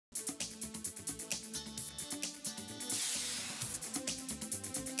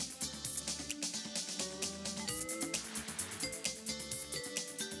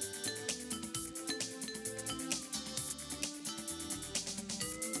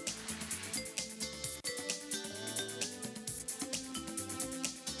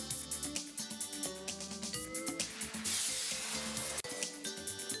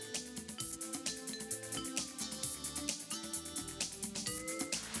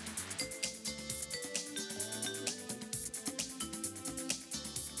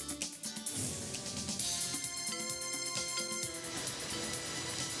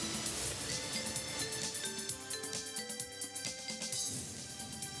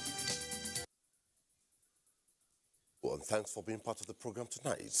Well, and thanks for being part of the program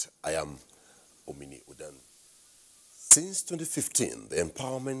tonight. I am Omini Udan. Since 2015, the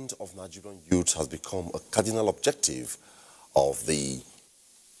empowerment of Nigerian youth has become a cardinal objective of the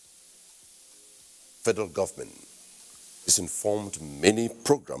federal government. This informed many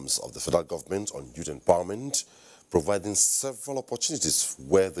programs of the federal government on youth empowerment, providing several opportunities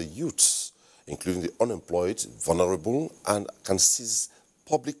where the youths, including the unemployed, vulnerable, and can seize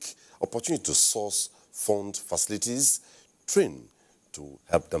public opportunity to source, fund facilities, train to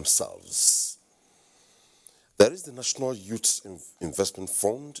help themselves. There is the National Youth Investment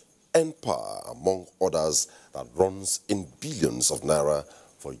Fund, NPA, among others, that runs in billions of naira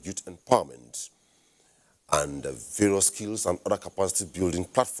for youth empowerment and various skills and other capacity building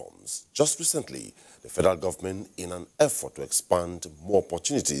platforms. Just recently, the federal government, in an effort to expand more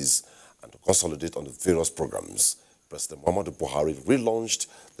opportunities and to consolidate on the various programs, President Muhammadu Buhari relaunched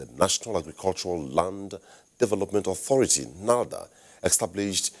the National Agricultural Land Development Authority, NALDA,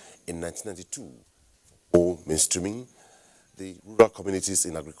 established in 1992 for mainstreaming the rural communities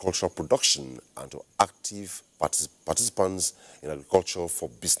in agricultural production and to active participants in agriculture for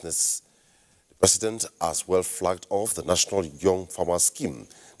business. The President as well flagged off the National Young Farmer Scheme,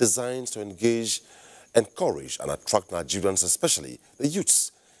 designed to engage, encourage and attract Nigerians, especially the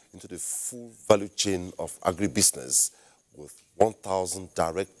youths, into the full value chain of agribusiness, with 1,000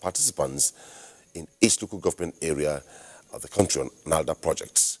 direct participants in each local government area of the country on NALDA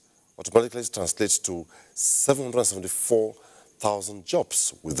projects. Automatically translates to 774,000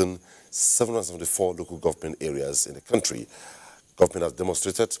 jobs within 774 local government areas in the country. Government has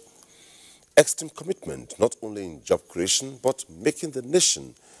demonstrated extreme commitment not only in job creation but making the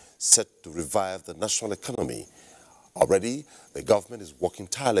nation set to revive the national economy. Already, the government is working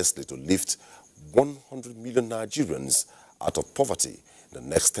tirelessly to lift 100 million Nigerians out of poverty in the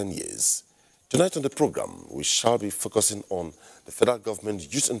next 10 years. Tonight on the program, we shall be focusing on the federal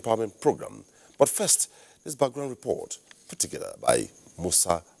government youth empowerment program. But first, this background report put together by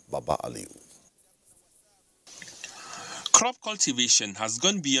Musa Baba Aliu. Crop cultivation has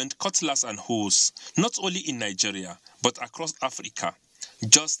gone beyond cutlass and hoes, not only in Nigeria, but across Africa,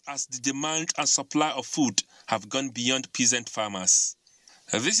 just as the demand and supply of food have gone beyond peasant farmers.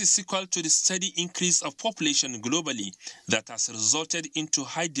 This is equal to the steady increase of population globally that has resulted into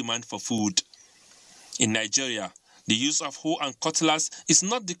high demand for food. In Nigeria, the use of hoe and cutlass is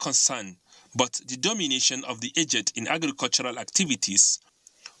not the concern, but the domination of the aged in agricultural activities,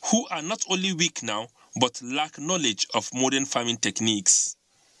 who are not only weak now, but lack knowledge of modern farming techniques.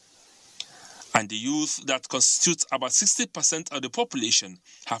 And the youth that constitutes about 60% of the population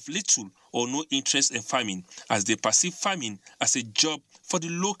have little or no interest in farming, as they perceive farming as a job for the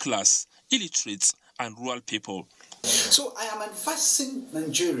low class, illiterates, and rural people. So I am advising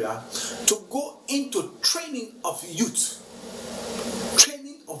Nigeria to go into training of youth.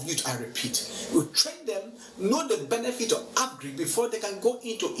 Training of youth, I repeat. You train them, know the benefit of agri before they can go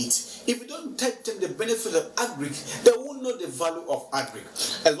into it. If you don't tell them the benefit of agri, they won't know the value of agri.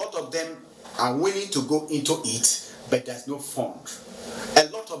 A lot of them are willing to go into it, but there's no fund. A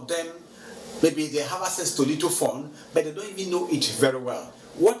lot of them, maybe they have access to little fund, but they don't even know it very well.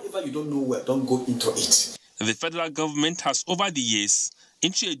 Whatever you don't know well, don't go into it. The federal government has over the years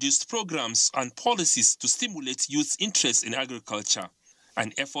introduced programs and policies to stimulate youth's interest in agriculture,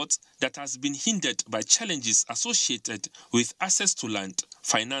 an effort that has been hindered by challenges associated with access to land,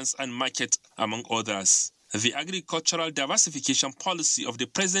 finance and market, among others. The agricultural diversification policy of the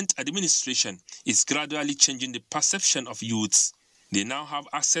present administration is gradually changing the perception of youths. They now have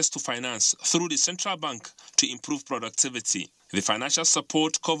access to finance through the central bank to improve productivity. The financial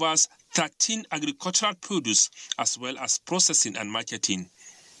support covers 13 agricultural produce as well as processing and marketing.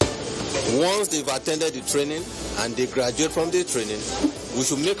 Once they've attended the training and they graduate from the training, we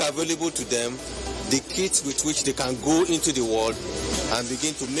should make available to them the kits with which they can go into the world and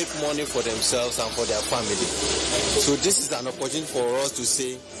begin to make money for themselves and for their family. So this is an opportunity for us to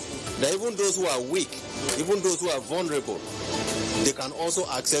say that even those who are weak, even those who are vulnerable, they can also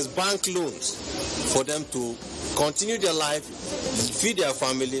access bank loans for them to continue their life, feed their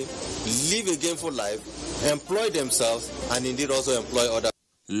family, live a gainful life, employ themselves, and indeed also employ others.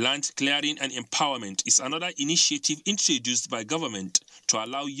 Land clearing and empowerment is another initiative introduced by government to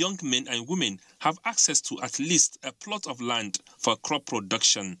allow young men and women have access to at least a plot of land for crop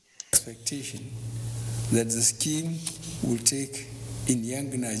production. Expectation that the scheme will take in young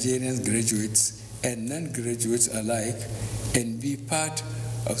Nigerian graduates and non-graduates alike and be part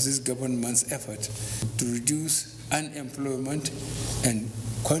of this government's effort to reduce unemployment and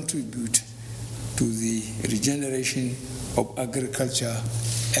contribute to the regeneration of agriculture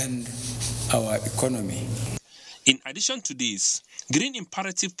and our economy. In addition to this, Green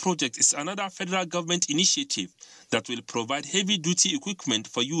Imperative Project is another federal government initiative that will provide heavy-duty equipment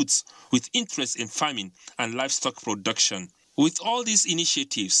for youths with interest in farming and livestock production. With all these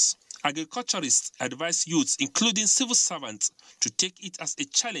initiatives, agriculturists advise youths, including civil servants, to take it as a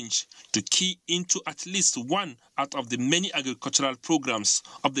challenge to key into at least one out of the many agricultural programs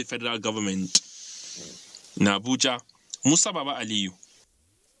of the federal government. In Abuja, Musa Baba Aliyu.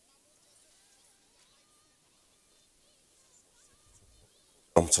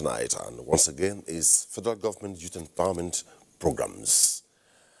 Tonight, and once again, is federal government youth empowerment programs.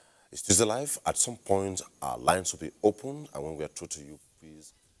 It's Tuesday Live. At some point, our lines will be open, and when we are through to you,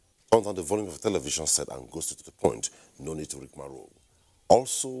 please turn down the volume of the television set and go straight to the point. No need to rigmarole.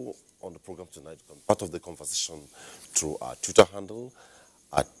 Also, on the program tonight, you can be part of the conversation through our Twitter handle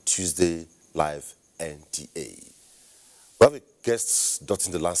at Tuesday Live NTA. We have guests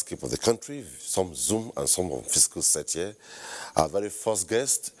dotting the landscape of the country, some Zoom and some on physical set here. Our very first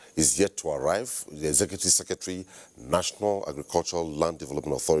guest is yet to arrive, the Executive Secretary, National Agricultural Land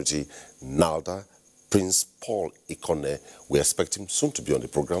Development Authority, NALDA, Prince Paul Ikone. We expect him soon to be on the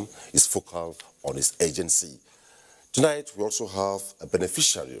program. He's focal on his agency. Tonight, we also have a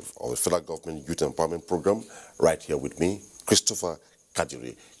beneficiary of the federal government youth empowerment program right here with me, Christopher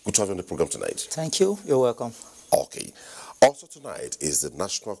Kadiri. Good to have you on the program tonight. Thank you. You're welcome. Okay. Also tonight is the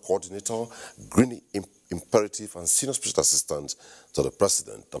National Coordinator, Green Imperative and Senior Special Assistant to the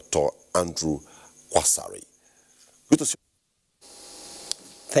President, Dr. Andrew Kwasari. Good to see you.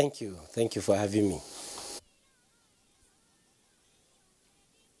 Thank you. Thank you for having me.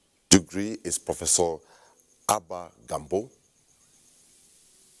 Degree is Professor Abba Gambo.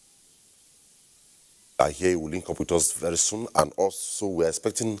 I hear he will link up with us very soon, and also we're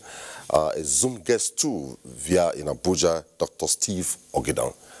expecting a Zoom guest too via in Abuja, Dr. Steve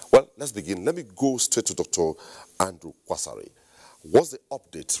Ogedan. Well, let's begin. Let me go straight to Dr. Andrew Kwasari. What's the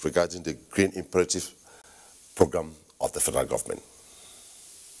update regarding the Green Imperative program of the federal government?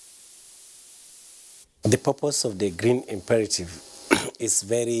 The purpose of the Green Imperative is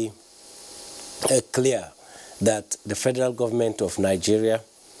very clear, that the federal government of Nigeria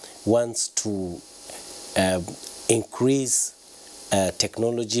wants to increase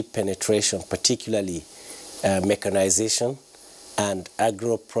technology penetration, particularly mechanization and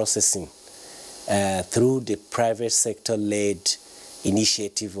agro-processing through the private sector-led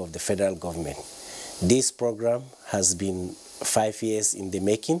initiative of the federal government. This program has been 5 years in the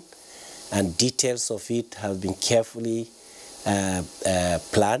making, and details of it have been carefully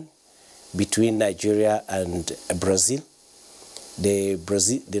planned between Nigeria and Brazil.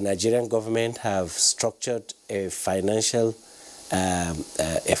 The Nigerian government have structured a financial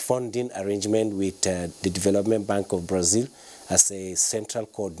a funding arrangement with the Development Bank of Brazil as a central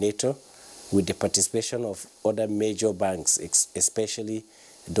coordinator, with the participation of other major banks, especially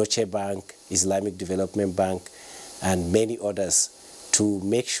Deutsche Bank, Islamic Development Bank, and many others, to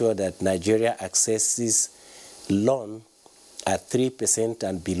make sure that Nigeria accesses loan at 3%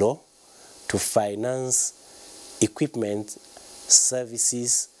 and below to finance equipment,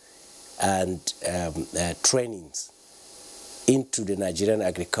 services, and trainings into the Nigerian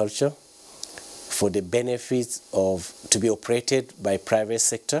agriculture for the benefits of, to be operated by private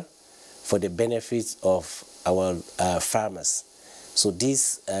sector, for the benefits of our farmers. So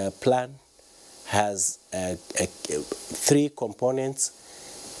this plan has 3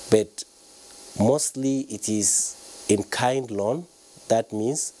 components, but mostly it is in-kind loan. That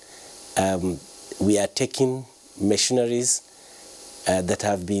means we are taking machineries that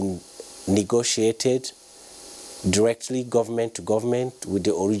have been negotiated directly government to government with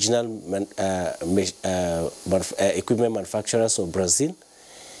the original equipment manufacturers of Brazil,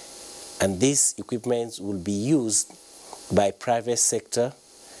 and these equipments will be used by private sector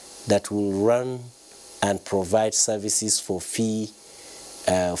that will run and provide services for fee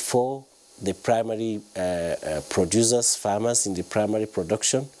for the primary producers, farmers in the primary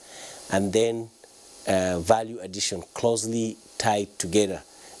production, and then value addition closely tied together.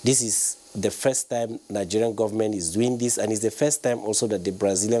 This is the first time Nigerian government is doing this, and it's the first time also that the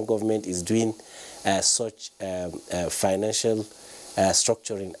Brazilian government is doing such financial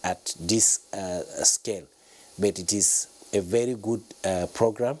structuring at this scale. But it is a very good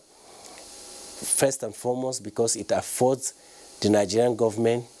program, first and foremost because it affords the Nigerian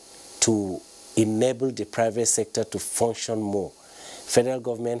government to enable the private sector to function more. Federal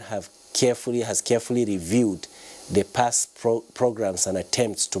government has carefully reviewed the past programs and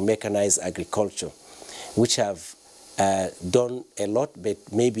attempts to mechanize agriculture, which have done a lot, but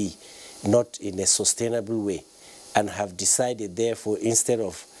maybe not in a sustainable way, and have decided, therefore, instead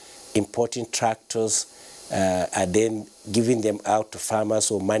of importing tractors and then giving them out to farmers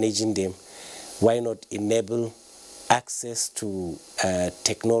or managing them, why not enable access to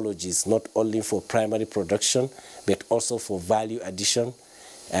technologies, not only for primary production, but also for value addition,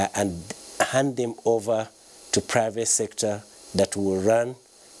 and hand them over to private sector that will run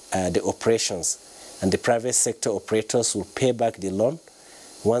the operations. And the private sector operators will pay back the loan.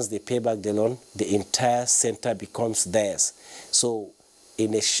 Once they pay back the loan, the entire center becomes theirs. So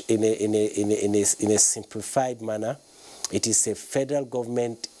in a simplified manner, it is a federal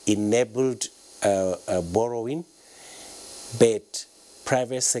government enabled borrowing, but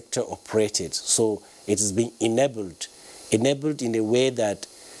private sector operated. So it is being enabled in a way that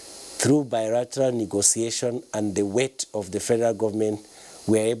through bilateral negotiation and the weight of the federal government,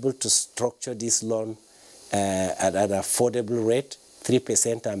 we are able to structure this loan at an affordable rate,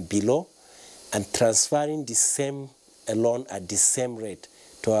 3% and below, and transferring the same loan at the same rate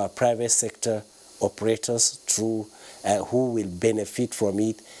to our private sector operators through who will benefit from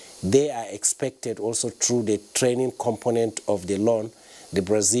it. They are expected also through the training component of the loan. The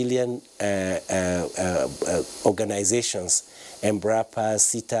Brazilian organizations, Embrapa,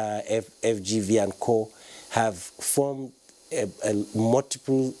 CITA, FGV and Co. have formed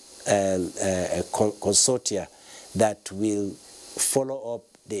multiple consortia that will follow up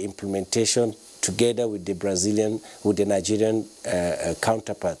the implementation together with the Nigerian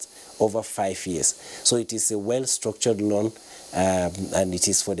counterparts over 5 years. So it is a well-structured loan, and it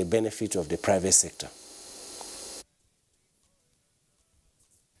is for the benefit of the private sector.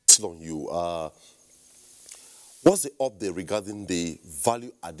 What's the update regarding the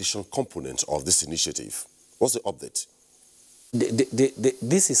value addition component of this initiative? What's the update?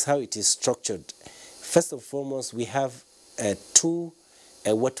 This is how it is structured. First and foremost, we have two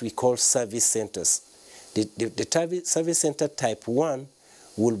what we call service centers. The service center type 1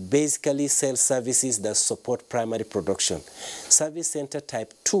 will basically sell services that support primary production. Service center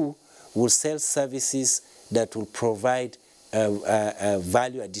type 2 will sell services that will provide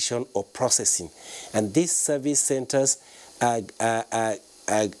value addition or processing. And these service centers are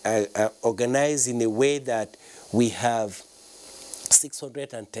organized in a way that we have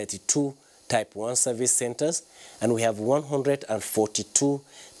 632 type 1 service centers, and we have 142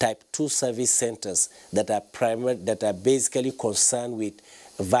 type 2 service centers that are basically concerned with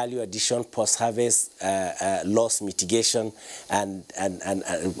value addition, post-harvest loss mitigation, and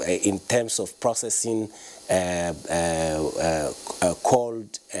in terms of processing,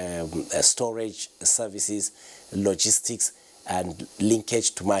 cold storage services, logistics, and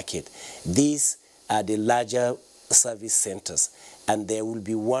linkage to market. These are the larger service centers, and there will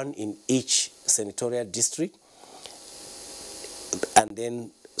be one in each senatorial district, and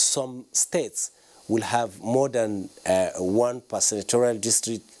then some states will have more than one per senatorial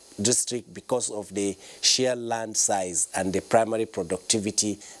district because of the sheer land size and the primary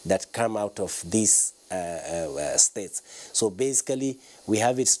productivity that come out of these states. So basically, we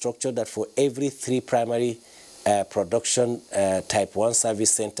have it structured that for every 3 primary production type 1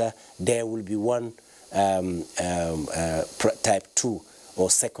 service center, there will be one type 2 or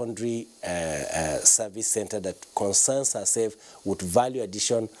secondary service center that concerns herself with value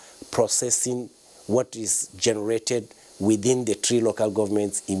addition, processing what is generated within the 3 local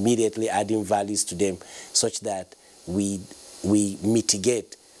governments, immediately adding values to them, such that we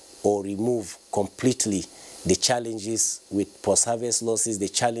mitigate or remove completely the challenges with post-harvest losses, the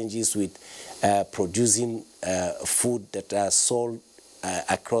challenges with producing food that are sold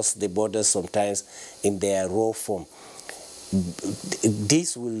across the borders sometimes in their raw form.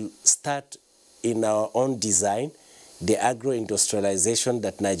 This will start in our own design, the agro-industrialization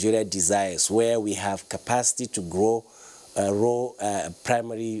that Nigeria desires, where we have capacity to grow raw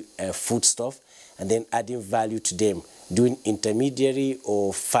primary foodstuff and then adding value to them, doing intermediary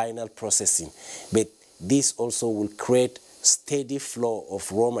or final processing. But this also will create steady flow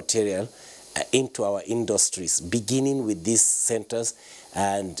of raw material into our industries, beginning with these centers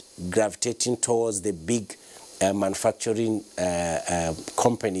and gravitating towards the big manufacturing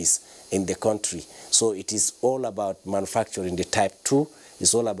companies in the country. So it is all about manufacturing. The type 2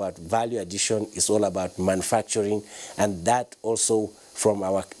 is all about value addition, it's all about manufacturing, and that also from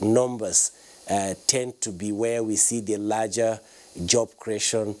our numbers tend to be where we see the larger job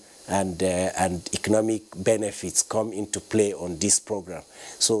creation and economic benefits come into play on this program.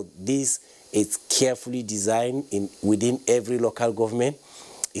 So this is carefully designed within every local government.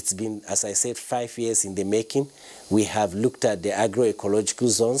 It's been, as I said, 5 years in the making. We have looked at the agroecological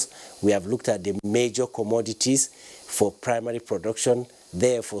zones. We have looked at the major commodities for primary production,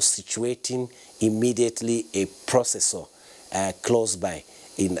 therefore situating immediately a processor close by.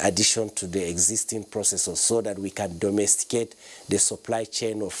 in addition to the existing processors, so that we can domesticate the supply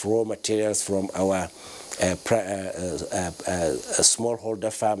chain of raw materials from our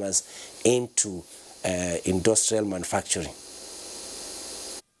smallholder farmers into industrial manufacturing.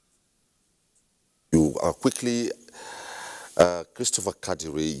 You are quickly, Christopher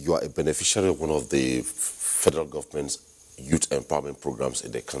Kadiri, you are a beneficiary of one of the federal government's youth empowerment programs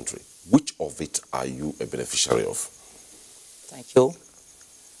in the country. Which of it are you a beneficiary of? Thank you.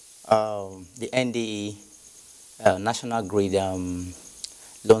 The NDE, National Grid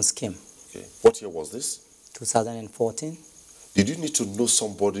Loan Scheme. Okay. What year was this? 2014. Did you need to know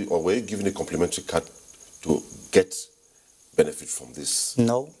somebody, or were you given a complimentary card to get benefit from this?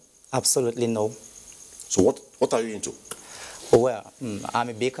 No, absolutely no. So what are you into? Well, I'm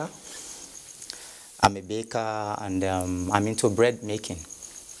a baker. And I'm into bread making.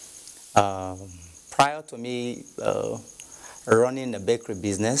 Prior to me running a bakery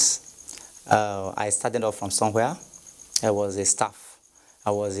business, I started off from somewhere. I was a staff.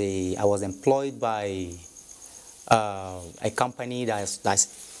 I was employed by a company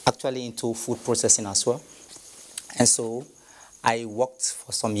that's actually into food processing as well. And so I worked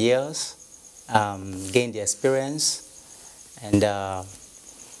for some years, gained the experience, and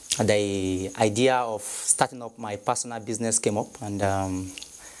the idea of starting up my personal business came up, and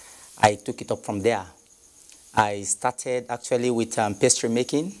I took it up from there. I started actually with pastry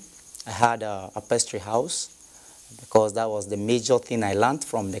making. I had a pastry house because that was the major thing I learned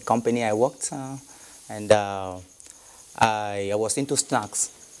from the company I worked. And I was into snacks,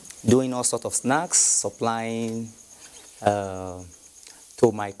 doing all sorts of snacks, supplying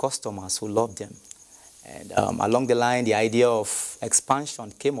to my customers who loved them. And along the line, the idea of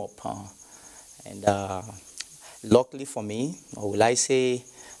expansion came up. And luckily for me, or will I say,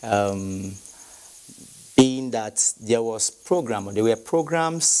 being that there were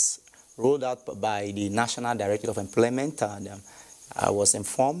programs rolled out by the National Directorate of Employment, and I was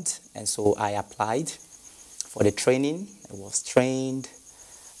informed, and so I applied for the training. I was trained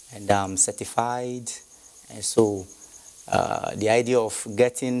and certified, and so the idea of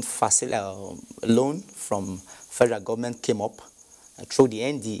getting loan from federal government came up through the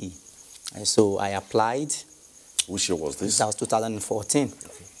NDE, and so I applied. Which year was this? That was 2014,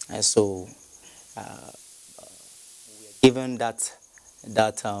 okay. And so we were given that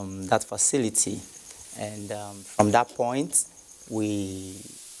facility, and from that point we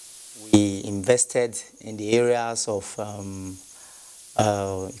invested in the areas of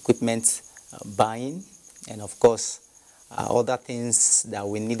equipment buying, and of course other things that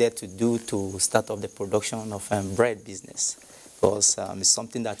we needed to do to start up the production of bread business, because it's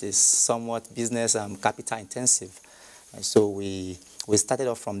something that is somewhat business capital intensive. And so we started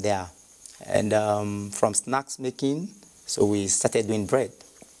off from there, and from snacks making, so we started doing bread.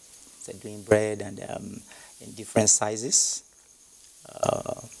 And in different sizes,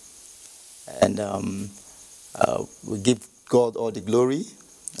 we give God all the glory,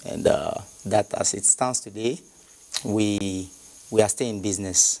 and that as it stands today, we are still in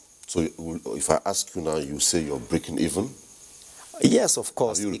business. So if I ask you now, you say you're breaking even? Yes, of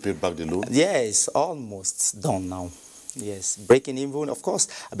course. Have you repaid back the loan? Yes, almost done now. Yes, breaking even, of course,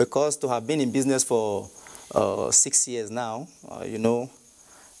 because to have been in business for 6 years now, you know,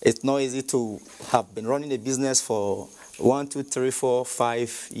 it's not easy to have been running a business for 1, 2, 3, 4,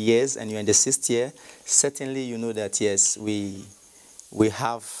 5 years, and you're in the 6th year. Certainly, you know that yes, we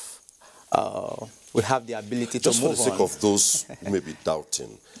have the ability to move on. Just for the sake of those who may be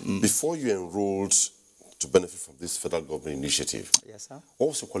doubting, before you enrolled to benefit from this federal government initiative, yes, sir. What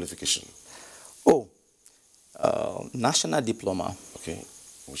was your qualification? Oh, national diploma. Okay,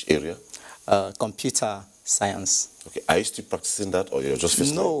 which area? Computer science. Okay, are you still practicing that, or you're just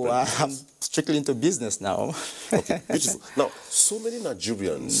first? No, I'm strictly into business now. Okay, beautiful. Now, so many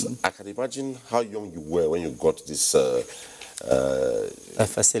Nigerians, I can imagine how young you were when you got this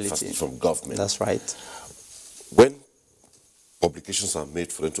facility from government. That's right. When publications are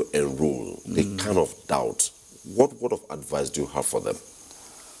made for them to enroll, they kind of doubt. What word of advice do you have for them?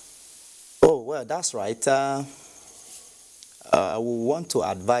 Oh, well, that's right. I would want to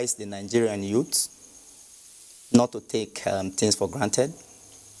advise the Nigerian youth not to take things for granted.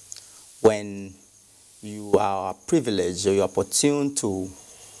 When you are privileged or you're opportune to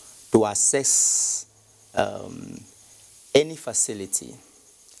access any facility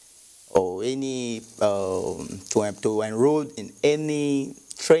or any to enroll in any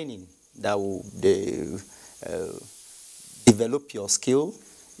training that will develop your skill,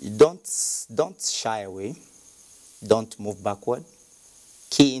 don't shy away. Don't move backward.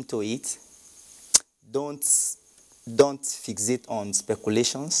 Key into it. Don't don't fixate on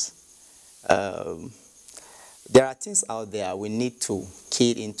speculations. There are things out there we need to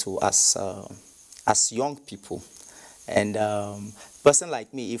key into as young people. And person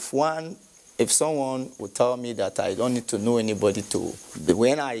like me, if someone would tell me that I don't need to know anybody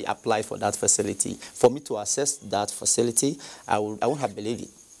when I apply for that facility, for me to access that facility, I wouldn't have believed it.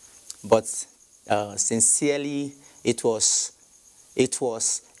 But sincerely, it was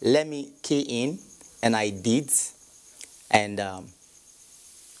let me key in, and I did. And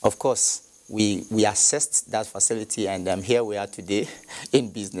of course, we assessed that facility, and here we are today in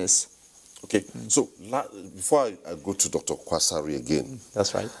business. Okay, so before I go to Dr. Kwasari again.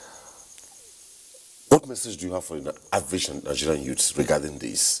 That's right. What message do you have for the average Nigerian youth regarding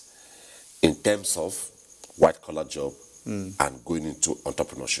this in terms of white-collar job and going into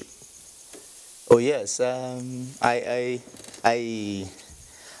entrepreneurship? Oh yes, I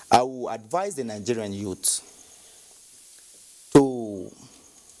will advise the Nigerian youth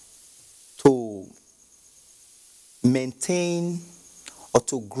to maintain or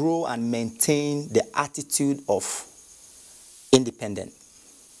to grow and maintain the attitude of independent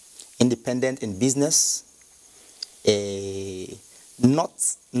in business,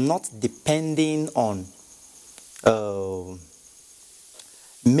 not depending on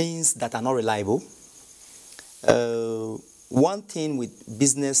means that are not reliable. One thing with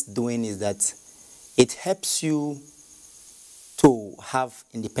business doing is that it helps you to have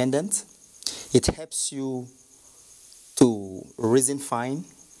independence. It helps you to reason fine.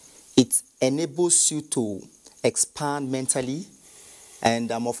 It enables you to expand mentally.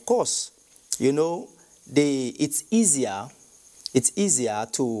 And of course, you know, it's easier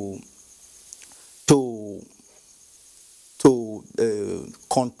to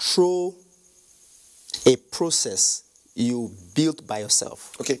control a process you built by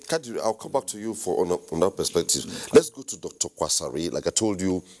yourself. Okay, Kadiri, I'll come back to you on that perspective. Let's go to Dr. Kwasari. Like I told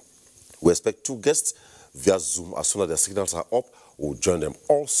you, we expect 2 guests via Zoom. As soon as their signals are up, we'll join them.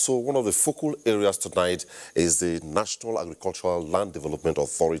 Also, one of the focal areas tonight is the National Agricultural Land Development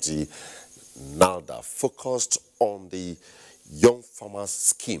Authority, NALDA, focused on the Young Farmers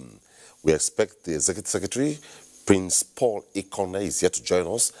Scheme. We expect the Executive Secretary, Prince Paul Ikone, is here to join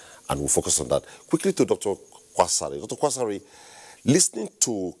us, and we'll focus on that. Quickly to Dr. Kwasari. Dr. Kwasari, listening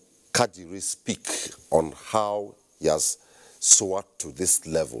to Kadiri speak on how he has soared to this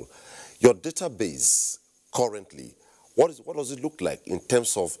level, your database currently, what does it look like in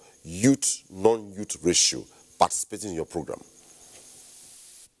terms of youth, non-youth ratio participating in your program?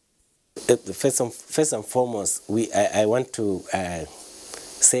 First and foremost, I want to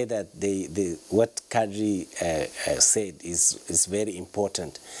say that what Kadri said is very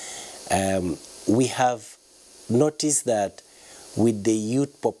important. We have noticed that with the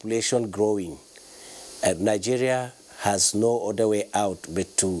youth population growing, Nigeria has no other way out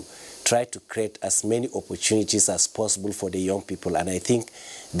but to try to create as many opportunities as possible for the young people. And I think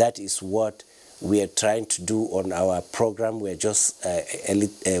that is what we are trying to do on our program. We're just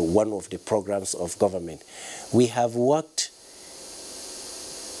one of the programs of government. We have worked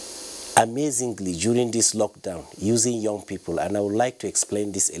amazingly during this lockdown using young people, and I would like to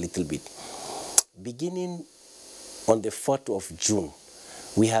explain this a little bit. Beginning on the 4th of June,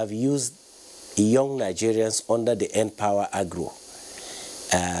 we have used young Nigerians under the Empower Agro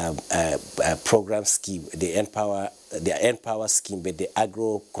program scheme, the Empower scheme, but the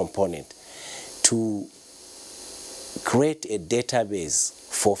agro component, to create a database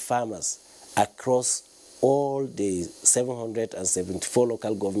for farmers across all the 774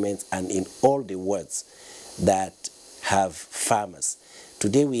 local governments and in all the wards that have farmers.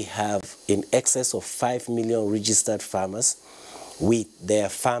 Today we have in excess of 5 million registered farmers with their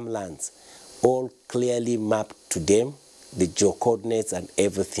farmlands all clearly mapped to them, the geocoordinates and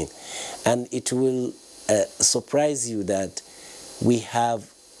everything. And it will surprise you that we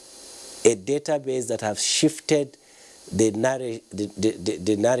have a database that have shifted the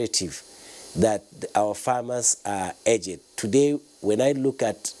narrative that our farmers are aged. Today, when I look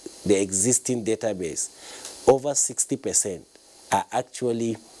at the existing database, over 60% are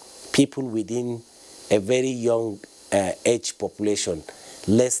actually people within a very young age population,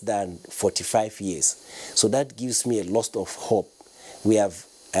 less than 45 years. So that gives me a lot of hope. We have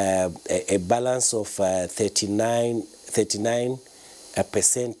a balance of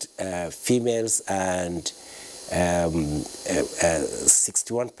 39% females and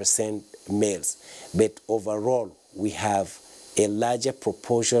 61% males. But overall, we have a larger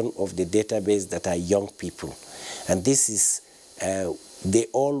proportion of the database that are young people. And this is, they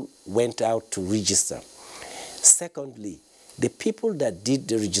all went out to register. Secondly, the people that did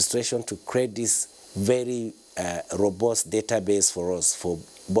the registration to create this very robust database for us, for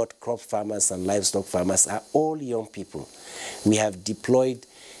both crop farmers and livestock farmers, are all young people. We have deployed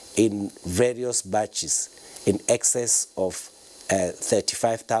in various batches in excess of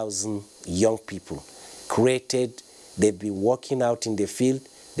 35,000 young people. Created, they've been working out in the field.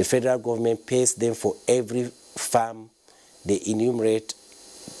 The federal government pays them for every farm they enumerate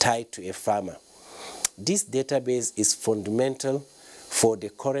tied to a farmer. This database is fundamental for the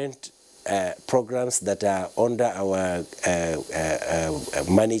current programs that are under our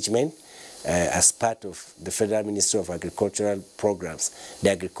management as part of the Federal Ministry of Agricultural Programs,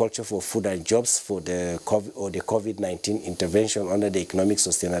 the Agriculture for Food and Jobs for the COVID-19 intervention under the Economic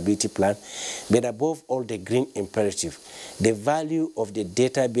Sustainability Plan, but above all the green imperative. The value of the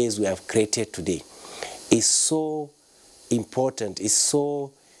database we have created today is so important, is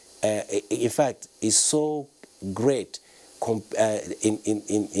so, in fact, is so great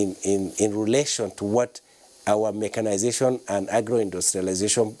in relation to what our mechanization and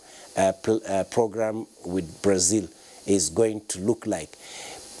agro-industrialization program with Brazil is going to look like.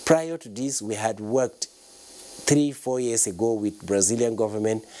 Prior to this, we had worked 3-4 years ago with Brazilian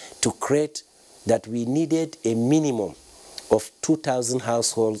government to create that we needed a minimum of 2,000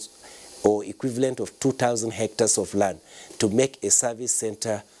 households or equivalent of 2,000 hectares of land to make a service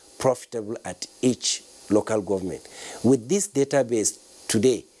center profitable at each local government. With this database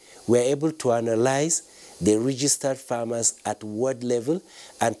today, we are able to analyze the registered farmers at ward level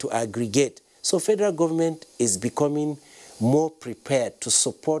and to aggregate. So federal government is becoming more prepared to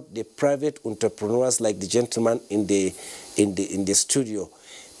support the private entrepreneurs like the gentleman in the studio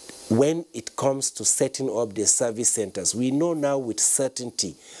when it comes to setting up the service centers. We know now with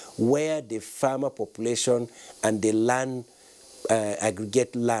certainty where the farmer population and the land,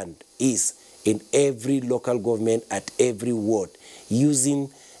 aggregate land is in every local government at every ward, using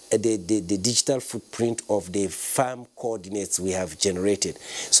the digital footprint of the farm coordinates we have generated.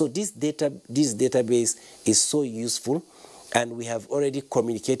 So this database is so useful, and we have already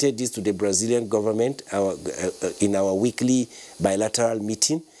communicated this to the Brazilian government in our weekly bilateral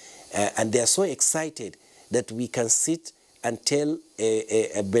meeting, and they are so excited that we can sit and tell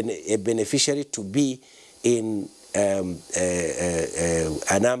a beneficiary to be in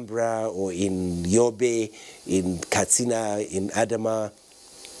Anambra or in Yobe, in Katsina, in Adama,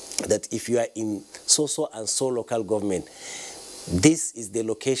 that if you are in so and so local government, this is the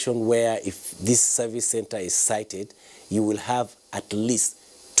location where if this service center is sited, you will have at least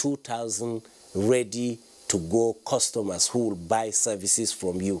 2,000 ready to go customers who will buy services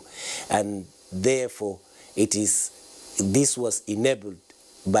from you. And therefore, this was enabled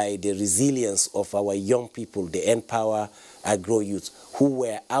by the resilience of our young people, the Empower Agro Youth, who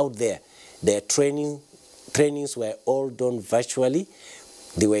were out there. Their trainings were all done virtually.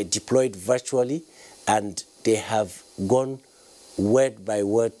 They were deployed virtually, and they have gone word by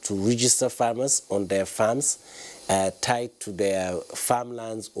word to register farmers on their farms, tied to their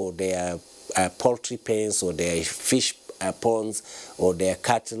farmlands or their poultry pens or their fish ponds or their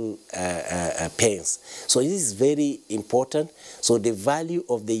cattle pens. So this is very important. So the value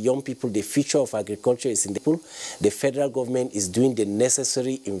of the young people, the future of agriculture is in the people. The federal government is doing the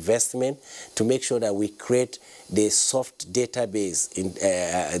necessary investment to make sure that we create the soft database,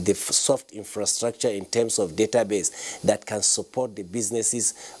 the soft infrastructure in terms of database that can support the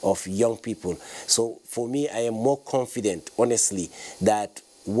businesses of young people. So for me, I am more confident, honestly, that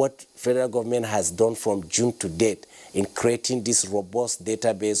what federal government has done from June to date in creating this robust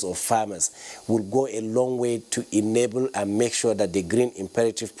database of farmers will go a long way to enable and make sure that the Green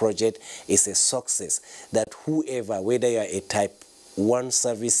Imperative project is a success, that whoever, whether you are a type 1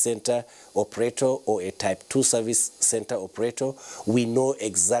 service center operator or a type 2 service center operator, we know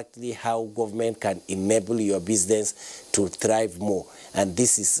exactly how government can enable your business to thrive more. And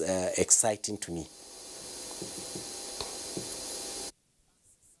this is exciting to me.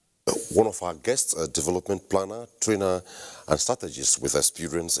 One of our guests, a development planner, trainer, and strategist with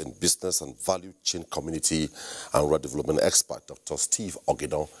experience in business and value chain community and rural development expert, Dr. Steve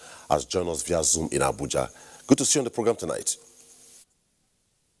Ogedon, has joined us via Zoom in Abuja. Good to see you on the program tonight.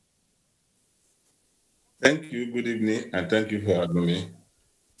 Thank you. Good evening, and thank you for having me.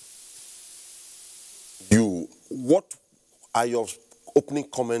 What are your opening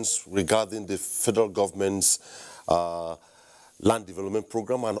comments regarding the federal government's land development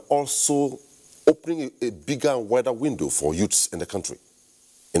program and also opening a bigger and wider window for youths in the country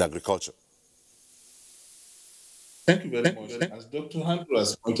in agriculture? Thank you very much. As Dr. Andrew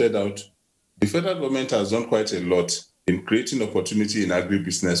has pointed out, the federal government has done quite a lot in creating opportunity in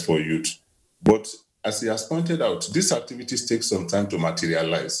agribusiness for youth. But as he has pointed out, these activities take some time to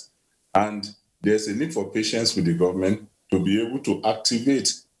materialize. And there's a need for patience with the government to be able to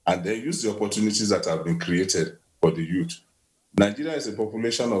activate and then use the opportunities that have been created for the youth. Nigeria is a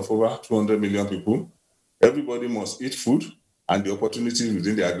population of over 200 million people. Everybody must eat food, and the opportunities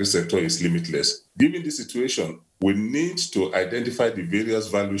within the agri-sector is limitless. Given this situation, we need to identify the various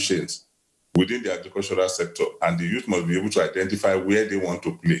value chains within the agricultural sector, and the youth must be able to identify where they want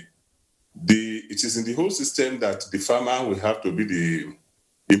to play. It is in the whole system that the farmer will have to be the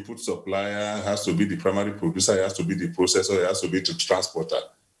input supplier, has to be the primary producer, has to be the processor, has to be the transporter.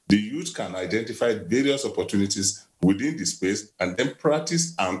 The youth can identify various opportunities within the space and then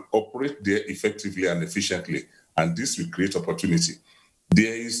practice and operate there effectively and efficiently. And this will create opportunity.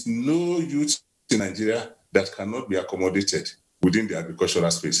 There is no youth in Nigeria that cannot be accommodated within the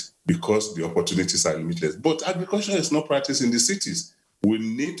agricultural space because the opportunities are limitless. But agriculture is not practiced in the cities. We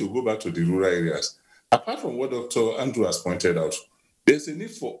need to go back to the rural areas. Apart from what Dr. Andrew has pointed out, there's a need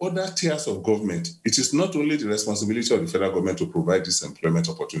for other tiers of government. It is not only the responsibility of the federal government to provide these employment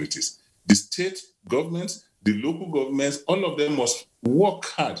opportunities. The state governments, the local governments, all of them must work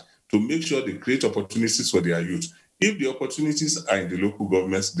hard to make sure they create opportunities for their youth. If the opportunities are in the local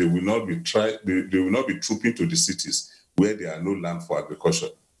governments, they will not be trooping to the cities where there are no land for agriculture.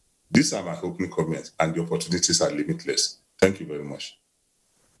 These are my opening comments, and the opportunities are limitless. Thank you very much.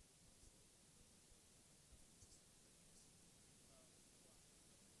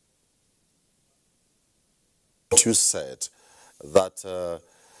 You said that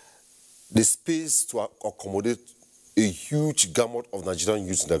the space to accommodate a huge gamut of Nigerian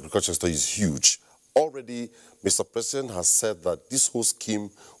youth in the agriculture sector is huge. Already, Mr. President has said that this whole scheme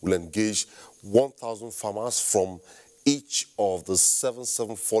will engage 1,000 farmers from each of the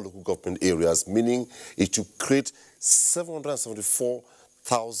 774 local government areas, meaning it will create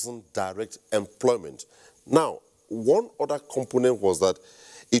 774,000 direct employment. Now, one other component was that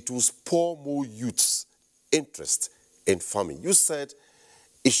it will spur more youths' interest in farming. You said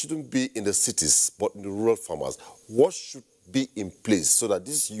it shouldn't be in the cities, but in the rural farmers. What should be in place so that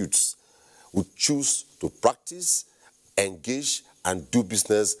these youths would choose to practice, engage, and do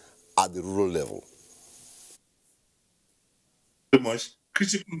business at the rural level? Very much.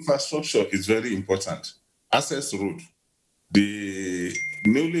 Critical infrastructure is very important. Access road. The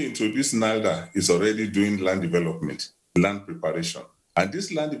newly introduced NALDA is already doing land development, land preparation. And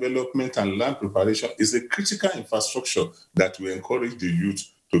this land development and land preparation is a critical infrastructure that will encourage the youth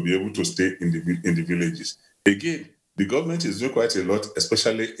to be able to stay in the villages. Again, the government is doing quite a lot,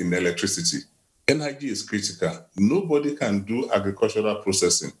 especially in electricity. Energy is critical. Nobody can do agricultural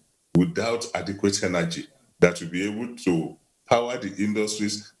processing without adequate energy that will be able to power the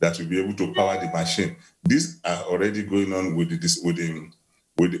industries, that will be able to power the machine. These are already going on with the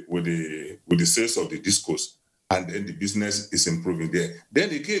sales of the discos, and then the business is improving there.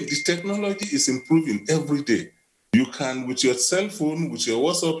 Then again, the technology is improving every day. You can, with your cell phone, with your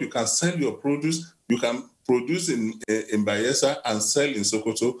WhatsApp, you can sell your produce. You can produce in Bayelsa and sell in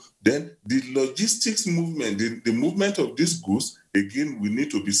Sokoto. Then the logistics movement, the movement of these goods, again, we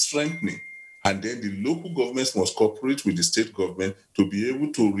need to be strengthening. And then the local governments must cooperate with the state government to be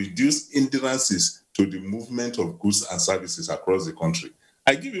able to reduce hindrances to the movement of goods and services across the country.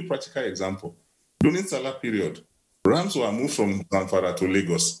 I give you a practical example. During Salah period, rams were moved from Zamfara to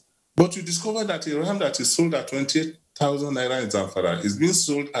Lagos. But you discover that a ram that is sold at 28,000 naira in Zamfara is being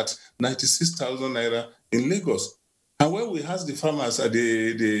sold at 96,000 naira in Lagos. And when we ask the farmers,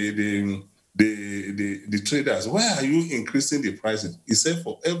 the traders, why are you increasing the prices? He said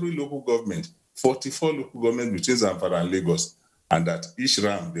for every local government, 44 local governments between Zamfara and Lagos, and that each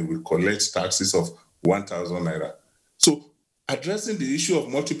ram, they will collect taxes of 1,000 naira. So addressing the issue of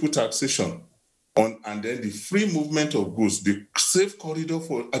multiple taxation and then the free movement of goods, the safe corridor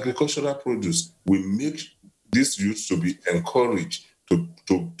for agricultural produce will make these youths to be encouraged to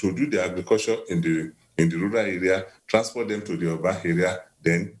do the agriculture in the rural area, transport them to the urban area,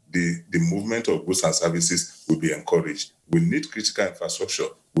 then the movement of goods and services will be encouraged. We need critical infrastructure.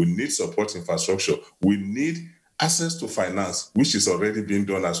 We need support infrastructure. We need access to finance, which is already being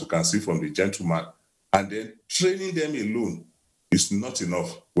done, as you can see from the gentleman. And then training them alone is not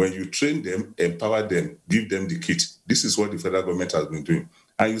enough. When you train them, empower them, give them the kit. This is what the federal government has been doing.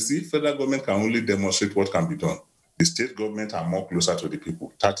 And you see, federal government can only demonstrate what can be done. The state government are more closer to the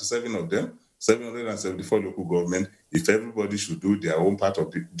people. 37 of them, 774 local government. If everybody should do their own part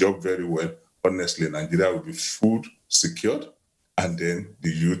of the job very well, honestly, Nigeria will be food secured, and then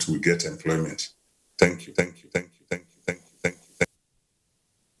the youth will get employment. Thank you, thank you, thank you, thank you, thank you, thank you. Thank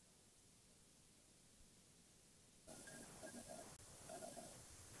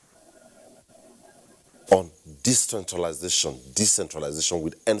you. On decentralization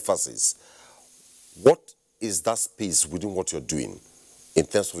with emphasis, What is that space within what you're doing in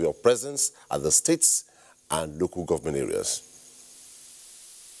terms of your presence at the states and local government areas?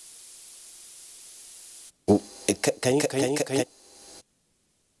 Can you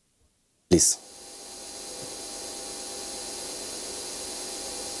please?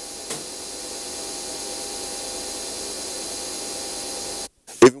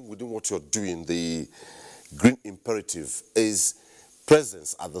 Even within what you're doing, the green imperative is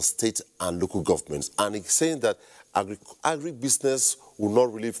presence at the state and local governments. And it's saying that agribusiness will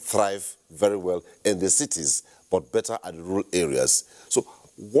not really thrive very well in the cities, but better at the rural areas. So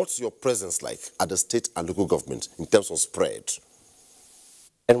what's your presence like at the state and local government in terms of spread?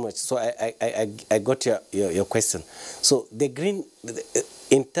 Very much. So I got your question. So the green,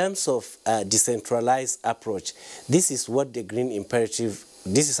 in terms of decentralized approach, this is what the green imperative,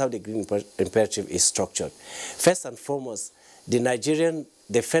 this is how the green imperative is structured. First and foremost,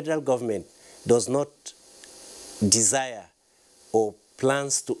 the federal government does not desire or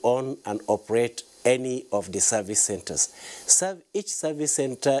plans to own and operate any of the service centers. Each service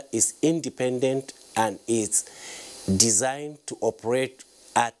center is independent and is designed to operate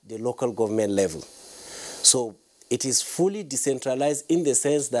at the local government level. So it is fully decentralized in the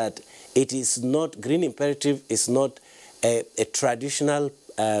sense that it is not, green imperative is not a traditional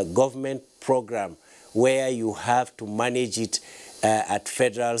government program where you have to manage it at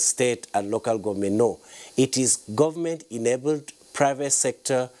federal, state, and local government. No, it is government-enabled, private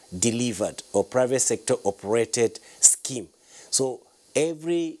sector delivered or private sector operated scheme. So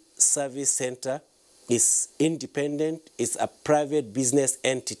every service center is independent, it's a private business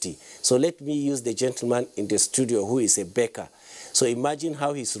entity. So let me use the gentleman in the studio who is a baker. So imagine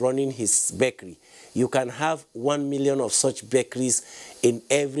how he's running his bakery. You can have 1 million of such bakeries in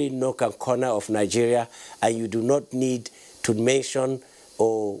every nook and corner of Nigeria, and you do not need to mention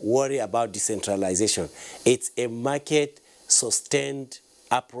or worry about decentralization. It's a market-sustained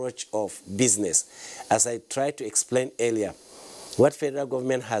approach of business. As I tried to explain earlier, what federal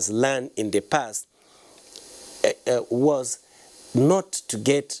government has learned in the past was not to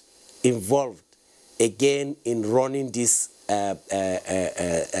get involved again in running these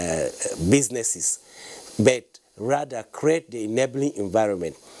businesses, but rather create the enabling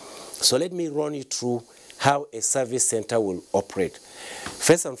environment. So let me run you through how a service center will operate.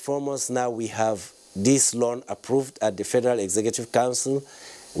 First and foremost, now we have this loan approved at the Federal Executive Council.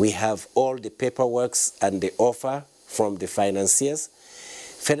 We have all the paperwork and the offer from the financiers.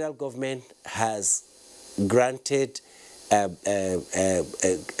 Federal government has granted, has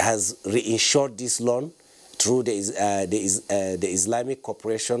reinsured this loan through the Islamic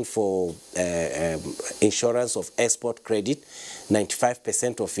Corporation for Insurance of Export Credit.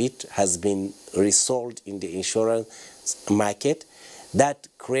 95% of it has been resold in the insurance market. That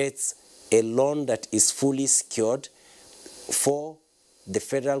creates a loan that is fully secured for the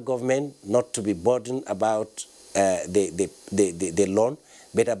federal government not to be burdened about the loan,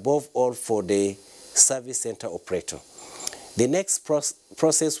 but above all for the service center operator. The next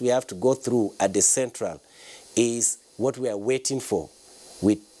process we have to go through at the central is what we are waiting for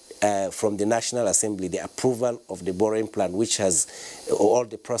with, from the National Assembly, the approval of the borrowing plan, which has all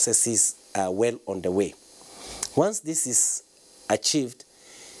the processes well on the way. Once this is achieved,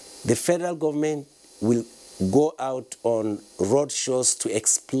 the federal government will go out on road shows to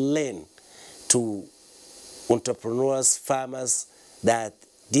explain to entrepreneurs, farmers, that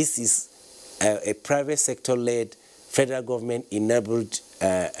this is a private sector-led, federal government-enabled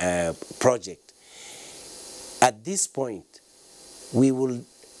project. At this point, we will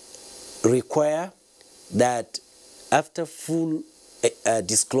require that after full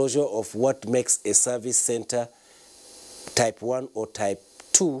disclosure of what makes a service center type 1 or type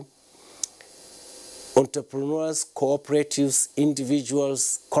 2, entrepreneurs, cooperatives,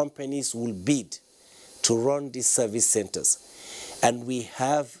 individuals, companies will bid to run these service centers. And we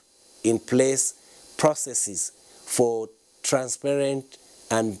have in place processes for transparent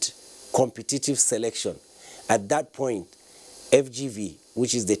and competitive selection. At that point, FGV,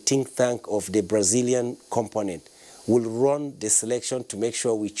 which is the think tank of the Brazilian component, will run the selection to make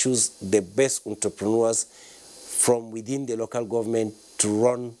sure we choose the best entrepreneurs from within the local government to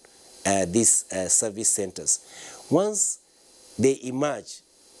run these service centers. Once they emerge,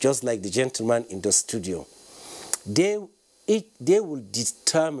 just like the gentleman in the studio, they will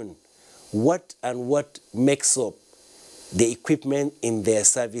determine what makes up the equipment in their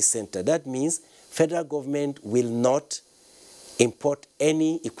service center. That means federal government will not import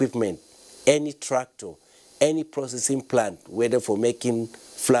any equipment, any tractor, any processing plant, whether for making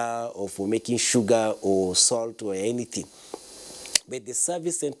flour or for making sugar or salt or anything. But the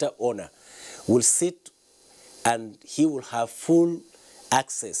service center owner will sit and he will have full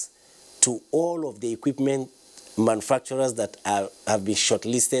access to all of the equipment manufacturers that have been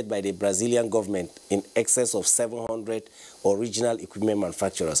shortlisted by the Brazilian government, in excess of 700 original equipment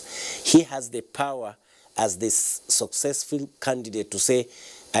manufacturers. He has the power as the successful candidate to say,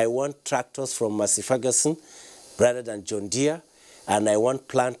 I want tractors from Massey Ferguson rather than John Deere, and I want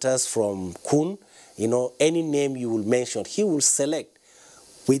planters from Kuhn, you know, any name you will mention. He will select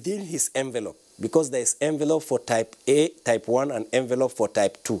within his envelope, because there is envelope for type A, type 1, and envelope for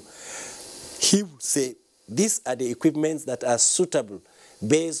type 2. He will say, these are the equipments that are suitable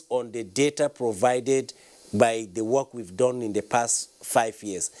based on the data provided by the work we've done in the past 5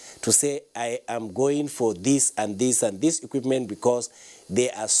 years, to say, I am going for this and this and this equipment because they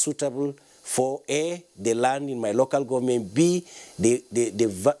are suitable for A, the land in my local government, B,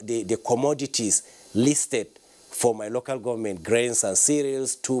 the commodities listed for my local government, grains and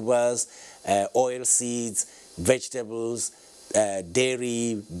cereals, tubers, oil seeds, vegetables,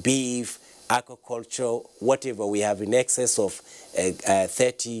 dairy, beef, aquaculture, whatever. We have in excess of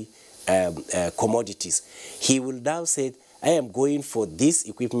 30 commodities. He will now say, I am going for this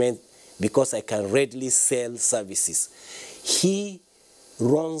equipment because I can readily sell services. He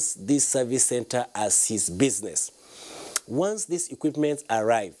runs this service center as his business. Once these equipment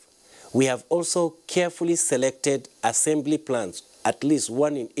arrive, we have also carefully selected assembly plants, at least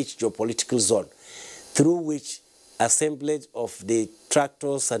one in each geopolitical zone, through which assemblage of the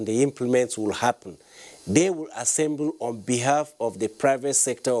tractors and the implements will happen. They will assemble on behalf of the private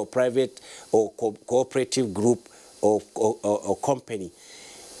sector or private or cooperative group or company.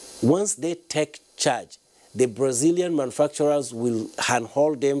 Once they take charge, the Brazilian manufacturers will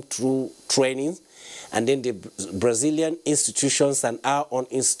handhold them through training, and then the Brazilian institutions and our own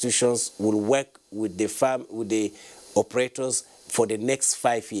institutions will work with the operators for the next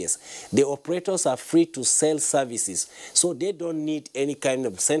 5 years. The operators are free to sell services, so they don't need any kind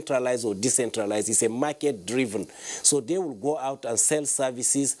of centralized or decentralized. It's a market-driven. So they will go out and sell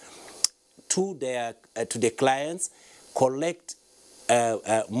services to the clients, collect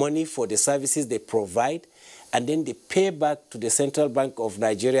money for the services they provide, and then they pay back to the Central Bank of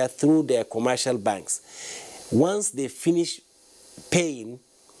Nigeria through their commercial banks. Once they finish paying,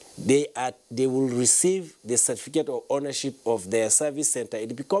 they will receive the certificate of ownership of their service center.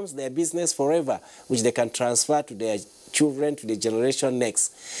 It becomes their business forever, which they can transfer to their children, to the generation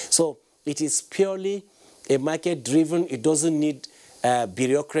next. So it is purely a market-driven. It doesn't need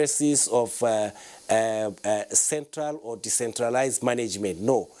bureaucracies of central or decentralized management.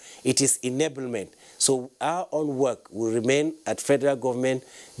 No, it is enablement. So our own work will remain at federal government,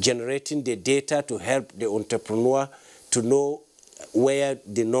 generating the data to help the entrepreneur to know where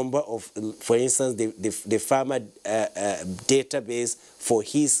the number of, for instance, the farmer database for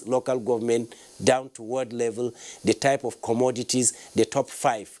his local government down to ward level, the type of commodities, the top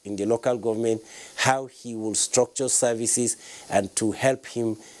 5 in the local government, how he will structure services and to help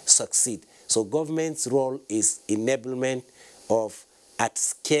him succeed. So government's role is enablement of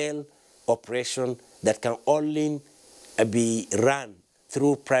at-scale operation that can only be run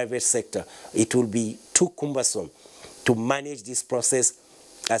through private sector. It will be too cumbersome to manage this process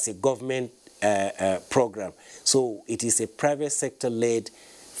as a government program. So it is a private sector-led,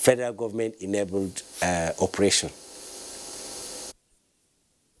 federal government-enabled operation.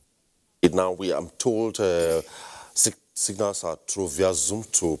 Now we am told signals are through via Zoom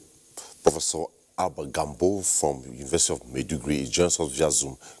to Professor Alba Gambo from University of Maiduguri. He joins us via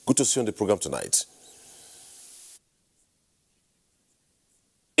Zoom. Good to see you on the program tonight.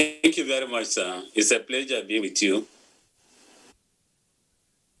 Thank you very much, sir. It's a pleasure being with you.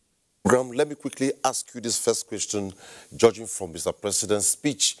 Graham, let me quickly ask you this first question, judging from Mr. President's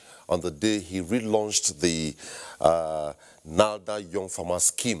speech on the day he relaunched the NALDA Young Farmer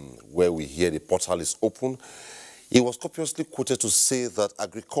Scheme, where we hear the portal is open. He was copiously quoted to say that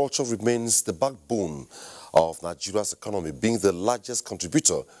agriculture remains the backbone of Nigeria's economy, being the largest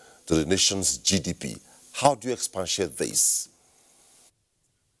contributor to the nation's GDP. How do you expatiate this?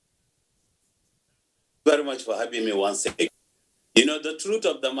 Very much for having me once again. You know, the truth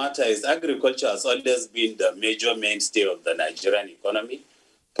of the matter is agriculture has always been the major mainstay of the Nigerian economy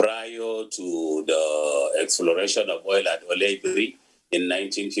prior to the exploration of oil at Olebiri in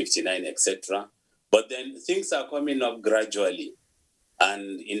 1959, etc. But then things are coming up gradually.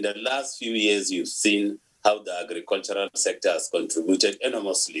 And in the last few years, you've seen how the agricultural sector has contributed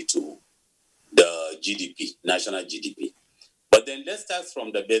enormously to the GDP, national GDP. But then let's start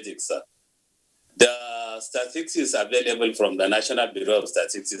from the basics, sir. The statistics available from the National Bureau of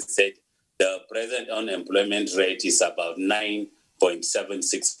Statistics said the present unemployment rate is about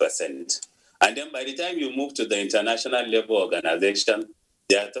 9.76%. And then by the time you move to the International Labour Organization,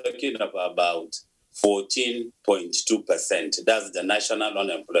 they are talking of about 14.2%. That's the national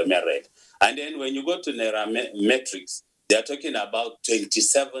unemployment rate. And then when you go to Nairametrics, they are talking about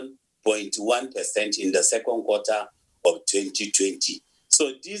 27.1% in the second quarter of 2020.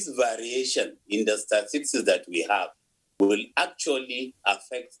 So this variation in the statistics that we have will actually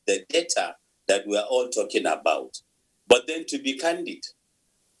affect the data that we are all talking about. But then to be candid,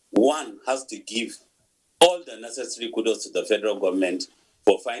 one has to give all the necessary kudos to the federal government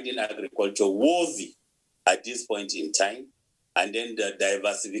for finding agriculture worthy at this point in time. And then the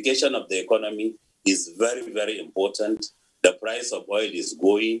diversification of the economy is very, very important. The price of oil is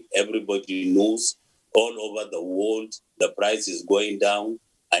going. Everybody knows all over the world the price is going down.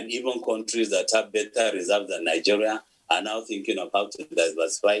 And even countries that have better reserves than Nigeria are now thinking of how to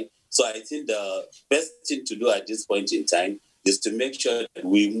diversify. So I think the best thing to do at this point in time is to make sure that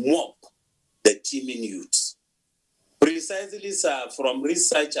we mop the teeming youths. Precisely, sir, from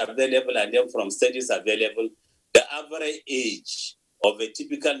research available and then from studies available, the average age of a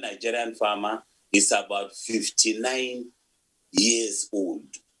typical Nigerian farmer is about 59 years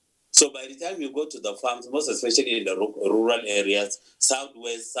old. So by the time you go to the farms, most especially in the rural areas,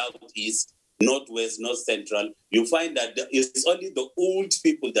 southwest, southeast, northwest, north central, you find that it's only the old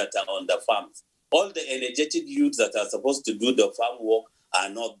people that are on the farms. All the energetic youths that are supposed to do the farm work are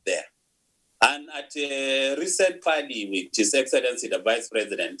not there. And at a recent party with His Excellency the Vice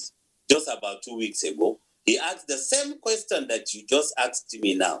President, just about 2 weeks ago, he asked the same question that you just asked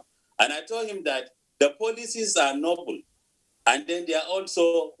me now. And I told him that the policies are noble, and then they are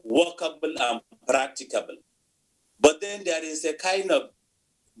also workable and practicable. But then there is a kind of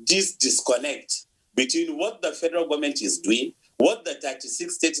disconnect between what the federal government is doing, what the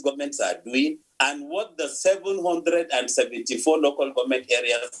 36 state governments are doing, and what the 774 local government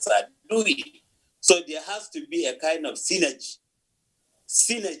areas are doing. So there has to be a kind of synergy,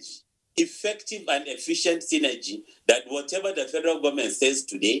 effective and efficient synergy, that whatever the federal government says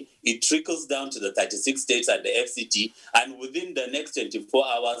today, it trickles down to the 36 states and the FCT, and within the next 24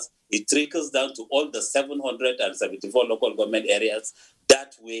 hours, it trickles down to all the 774 local government areas.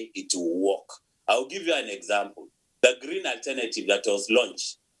 That way it will work. I'll give you an example. The green alternative that was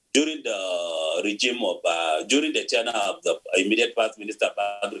launched during the regime of, during the tenure of the immediate past Minister of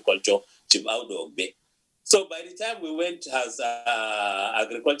Agriculture, Chief Audu Ogbe. So by the time we went as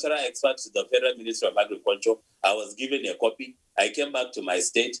agricultural experts to the Federal Ministry of Agriculture, I was given a copy. I came back to my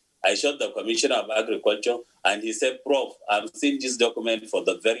state. I showed the Commissioner of Agriculture, and he said, Prof, I'm seeing this document for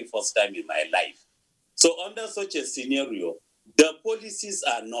the very first time in my life. So under such a scenario, the policies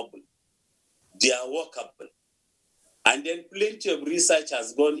are noble. They are workable. And then plenty of research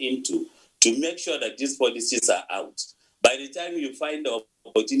has gone into to make sure that these policies are out. By the time you find the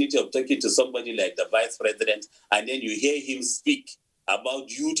opportunity of talking to somebody like the Vice President, and then you hear him speak about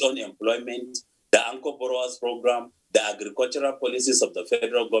youth unemployment, the Anchor Borrowers Program, the agricultural policies of the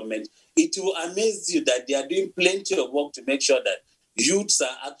federal government, it will amaze you that they are doing plenty of work to make sure that youths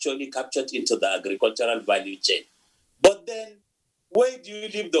are actually captured into the agricultural value chain. But then, where do you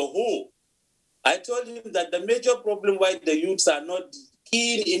leave the whole? I told him that the major problem why the youths are not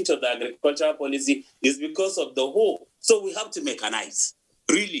keen into the agricultural policy is because of the whole. So we have to mechanize.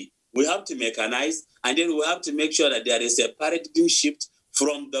 Really, we have to mechanize, and then we have to make sure that there is a paradigm shift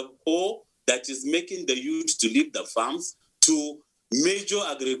from the whole that is making the youth to leave the farms to major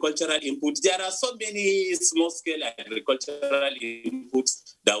agricultural inputs. There are so many small-scale agricultural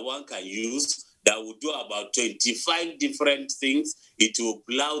inputs that one can use that will do about 25 different things. It will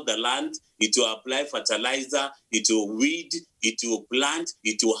plow the land, it will apply fertilizer, it will weed, it will plant,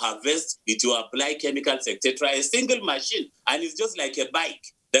 it will harvest, it will apply chemicals, etc. A single machine, and it's just like a bike.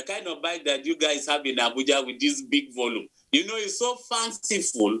 The kind of bike that you guys have in Abuja with this big volume. You know, it's so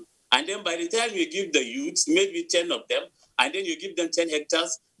fanciful, and then by the time you give the youths, maybe 10 of them, and then you give them 10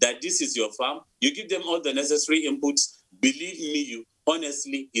 hectares, that this is your farm, you give them all the necessary inputs, believe me,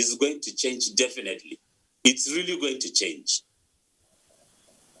 honestly, it's going to change definitely. It's really going to change.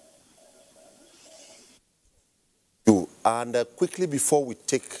 And quickly before we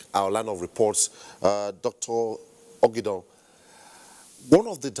take our line of reports, Dr. Ogidon, one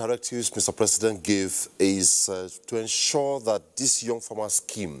of the directives Mr. President gave is to ensure that this young farmer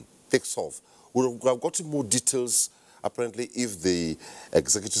scheme takes off. We have gotten more details, apparently, if the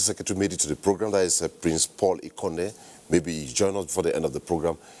Executive Secretary made it to the program, that is Prince Paul Ikonde, maybe join us before the end of the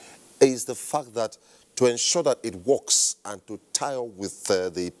program, is the fact that to ensure that it works and to tie up with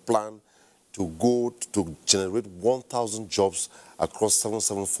the plan to go to generate 1,000 jobs across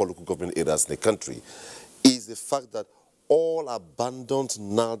 774 local government areas in the country, is the fact that all abandoned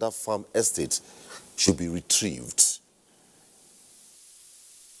Nalda farm estate should be retrieved,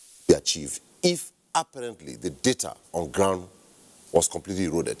 be achieved, if apparently the data on ground was completely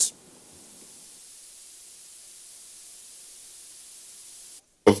eroded.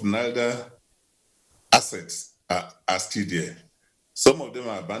 Of Nalda assets are still there. Some of them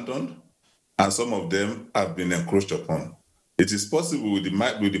are abandoned, and some of them have been encroached upon. It is possible with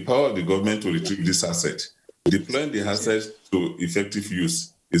the power of the government to retrieve this asset. Deploying the asset to effective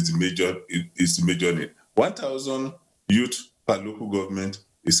use is the major need. 1,000 youth per local government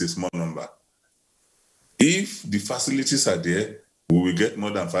is a small number. If the facilities are there, we will get more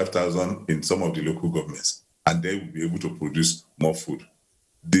than 5,000 in some of the local governments, and they will be able to produce more food.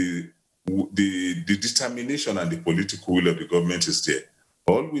 The determination and the political will of the government is there.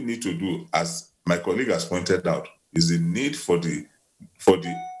 All we need to do, as my colleague has pointed out, is the need for the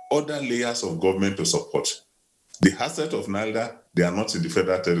other layers of government to support. The asset of Nalda, they are not in the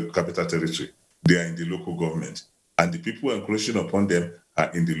federal capital territory. They are in the local government. And the people encroaching upon them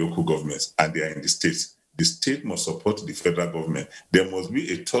are in the local governments, and they are in the states. The state must support the federal government. There must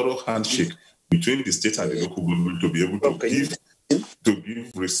be a thorough handshake between the state and the local government to be able to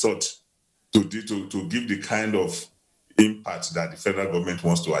give research, to give the kind of impact that the federal government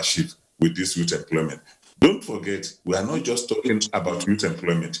wants to achieve with this youth employment. Don't forget, we are not just talking about youth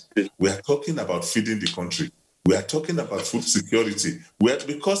employment. We are talking about feeding the country. We are talking about food security.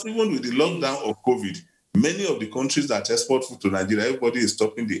 Because even with the lockdown of COVID, many of the countries that export food to Nigeria, everybody is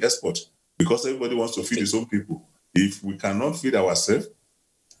stopping the export because everybody wants to feed his own people. If we cannot feed ourselves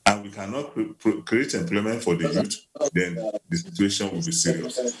and we cannot create employment for the youth, then the situation will be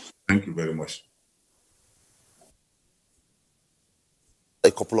serious. Thank you very much.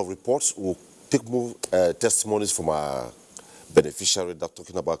 A couple of reports. We'll take more testimonies from our beneficiary that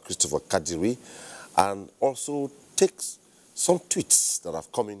talking about Christopher Kadiri, and also take some tweets that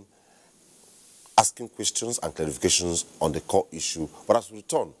have come in asking questions and clarifications on the core issue. But as we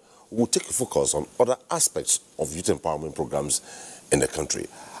return, we'll take a focus on other aspects of youth empowerment programs in the country.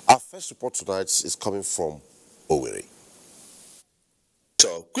 Our first report tonight is coming from Owerri,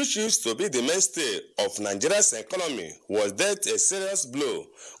 which used to be the mainstay of Nigeria's economy, was dealt a serious blow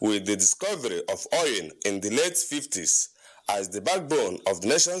with the discovery of oil in the late 50s, as the backbone of the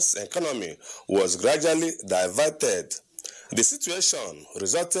nation's economy was gradually diverted. The situation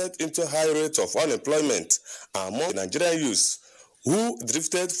resulted into high rates of unemployment among Nigerian youths, who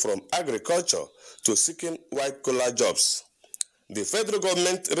drifted from agriculture to seeking white-collar jobs. The federal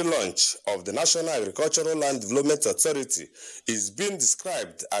government relaunch of the National Agricultural Land Development Authority is being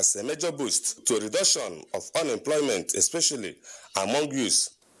described as a major boost to reduction of unemployment, especially among youth.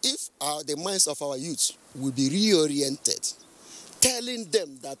 If the minds of our youth will be reoriented, telling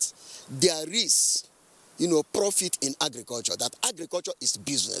them that there is, profit in agriculture, that agriculture is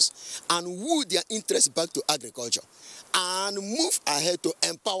business, and woo their interest back to agriculture, and move ahead to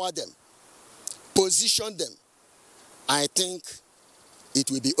empower them, position them, I think it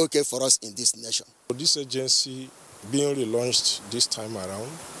will be okay for us in this nation. This agency being relaunched this time around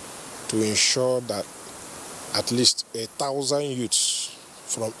to ensure that at least 1,000 youths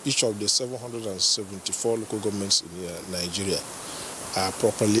from each of the 774 local governments in Nigeria are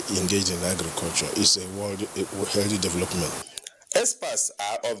properly engaged in agriculture is a healthy development. Experts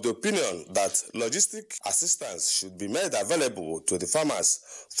are of the opinion that logistic assistance should be made available to the farmers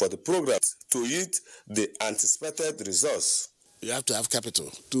for the program to yield the anticipated results. You have to have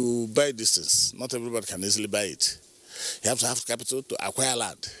capital to buy these things. Not everybody can easily buy it. You have to have capital to acquire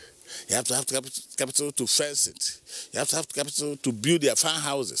land. You have to have capital to fence it. You have to have capital to build their farm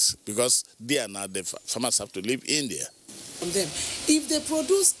houses, because there now the farmers have to live in there. From them, if they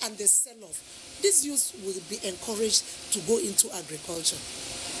produce and they sell off, these youths will be encouraged to go into agriculture.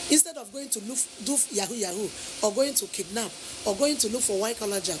 Instead of going to do yahoo or going to kidnap or going to look for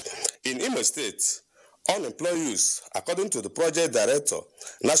white-collar job. In Imo State, unemployed youths, according to the project director,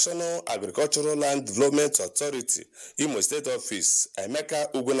 National Agricultural Land Development Authority, Imo State Office,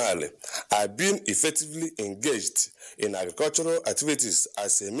 Emeka Ugunale, are being effectively engaged in agricultural activities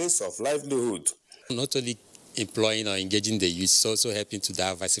as a means of livelihood. Not only employing or engaging the youth, it's also helping to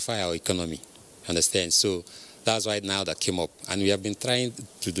diversify our economy. Understand? So that's why now that came up, and we have been trying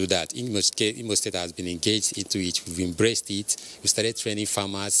to do that. Imo State has been engaged into it. We've embraced it. We started training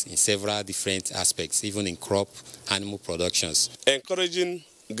farmers in several different aspects, even in crop, animal productions. Encouraging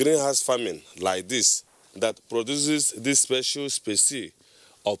greenhouse farming like this, that produces this special species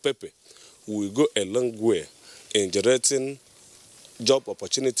of pepper, will go a long way in generating job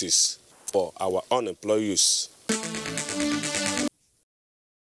opportunities for our unemployed youth.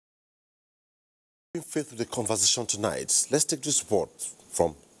 In faith with the conversation tonight, let's take this report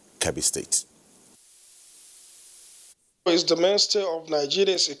from Kebbi State. Is the mainstay of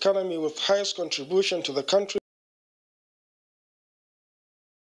Nigeria's economy with highest contribution to the country.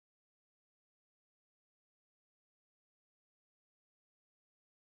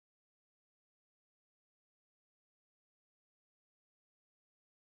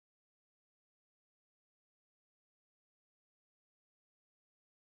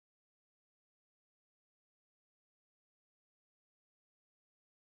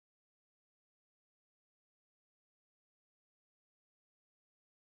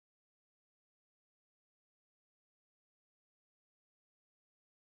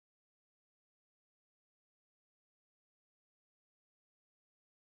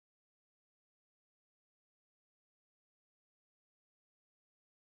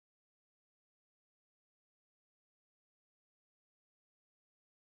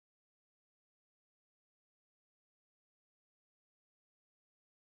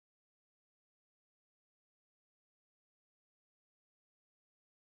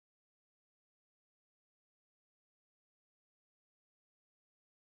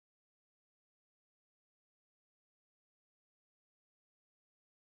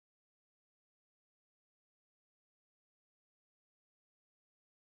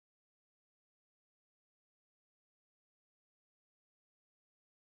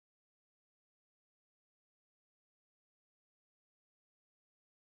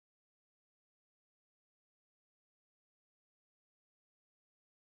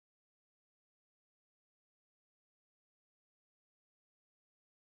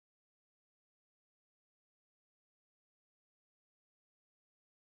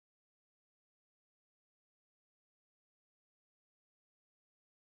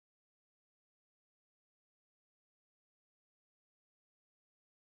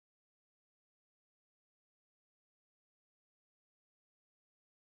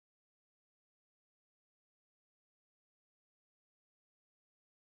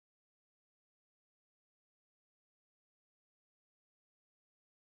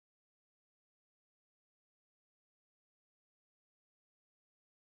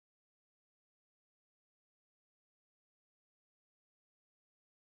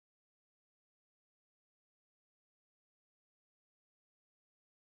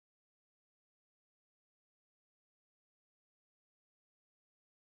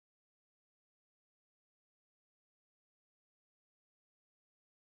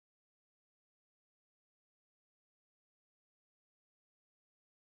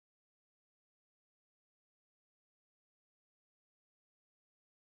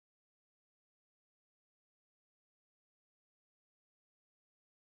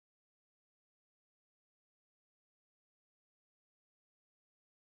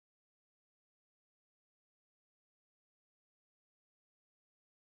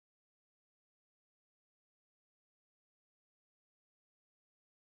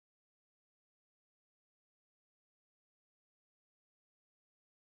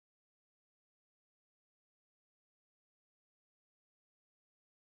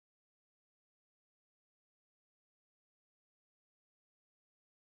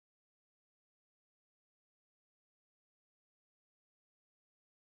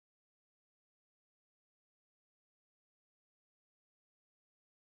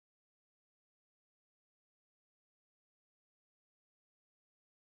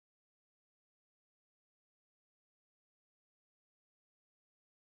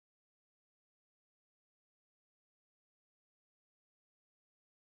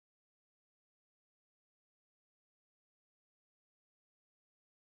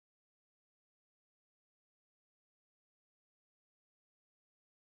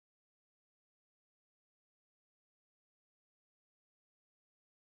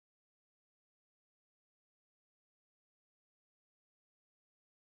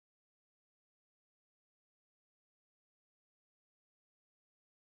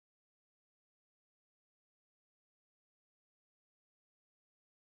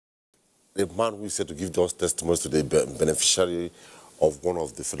 The man who is said to give those testimonies to the beneficiary of one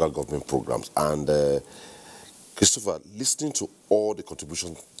of the federal government programs. And Christopher, listening to all the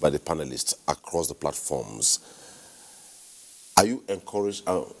contributions by the panelists across the platforms, are you encouraged,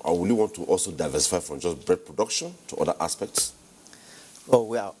 or will you want to also diversify from just bread production to other aspects? Oh,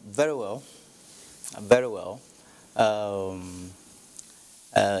 well, very well. Very well.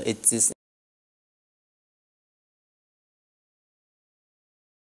 It is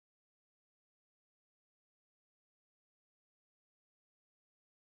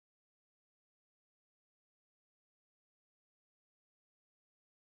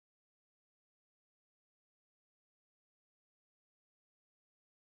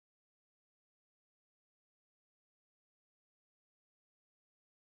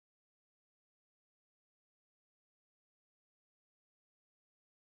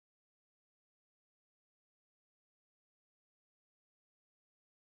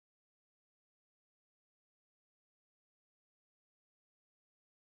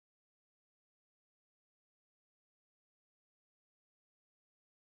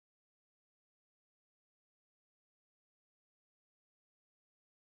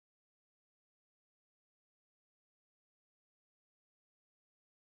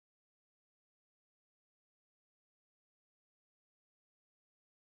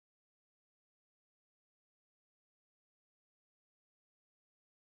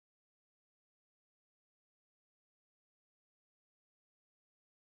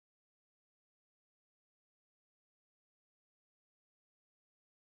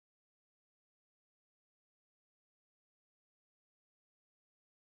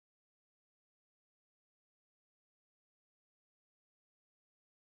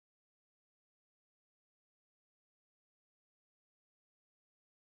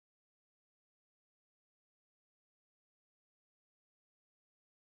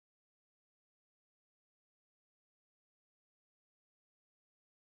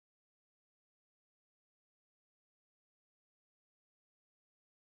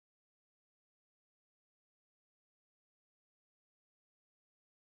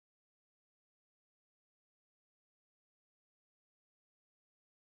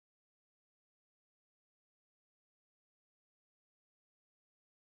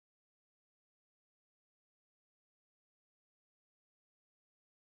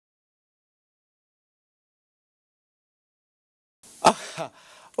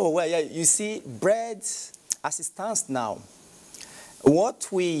Oh, well, yeah, you see, bread, as it stands now, what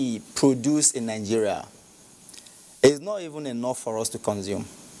we produce in Nigeria is not even enough for us to consume,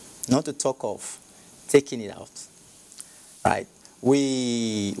 not to talk of taking it out, right?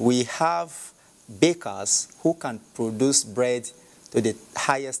 We have bakers who can produce bread to the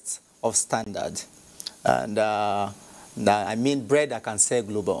highest of standard. And I mean bread that can sell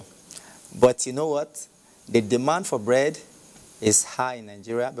global. But you know what? The demand for bread is high in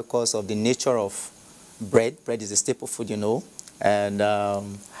Nigeria because of the nature of bread. Bread is a staple food, you know. And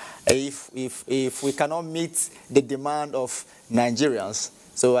if we cannot meet the demand of Nigerians,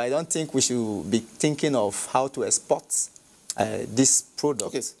 so I don't think we should be thinking of how to export this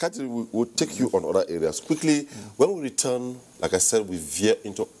product. Okay, Kathy, we'll take you on other areas. Quickly, when we return, like I said, we veer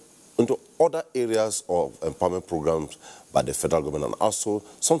into other areas of empowerment programs by the federal government and also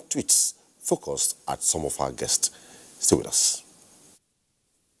some tweets focused at some of our guests. Stay with us.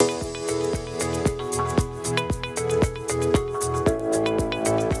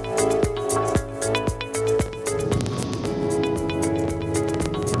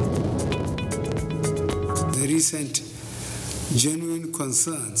 The recent genuine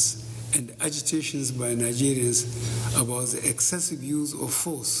concerns and agitations by Nigerians about the excessive use of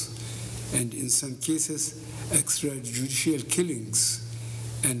force and, in some cases, extrajudicial killings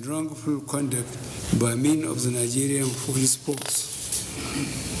and wrongful conduct by men of the Nigerian police force.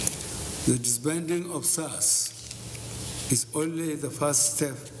 The disbanding of SARS is only the first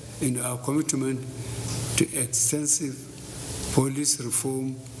step in our commitment to extensive police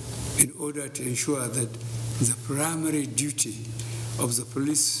reform in order to ensure that the primary duty of the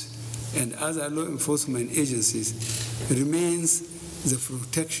police and other law enforcement agencies remains the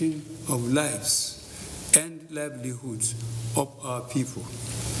protection of lives and livelihoods of our people.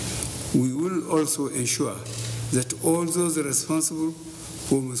 We will also ensure that all those responsible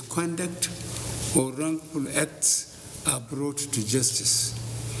for misconduct or wrongful acts are brought to justice.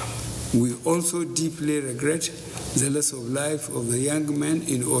 We also deeply regret the loss of life of the young man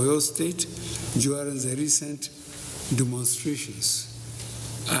in Oyo State during the recent demonstrations.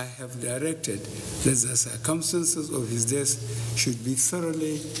 I have directed that the circumstances of his death should be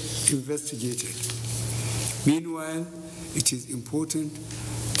thoroughly investigated. Meanwhile, it is important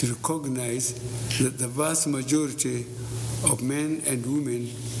to recognize that the vast majority of men and women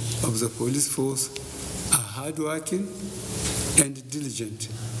of the police force are hardworking and diligent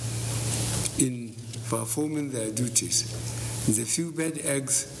in performing their duties. The few bad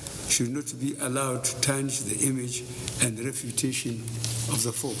eggs should not be allowed to tarnish the image and reputation of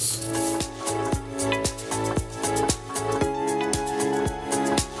the force.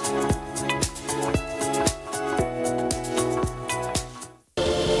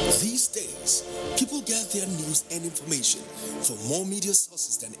 These days, people get their news and information from more media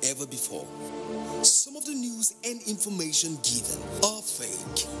sources than ever before. Some of the news and information given are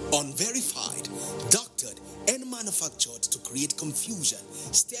fake, unverified, doctored, and manufactured to create confusion,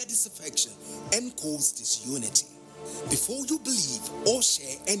 stir disaffection, and cause disunity. Before you believe or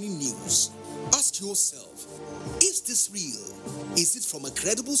share any news, ask yourself, is this real? Is it from a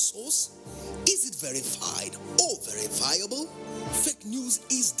credible source? Is it verified or verifiable? Fake news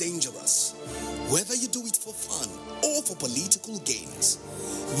is dangerous. Whether you do it for fun or for political gains,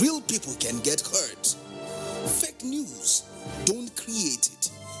 real people can get hurt. Fake news, don't create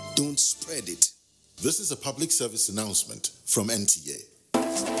it, don't spread it. This is a public service announcement from NTA.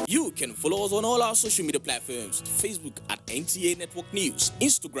 You can follow us on all our social media platforms: Facebook at NTA Network News,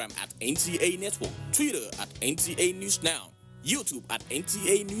 Instagram at NTA Network, Twitter at NTA News Now, YouTube at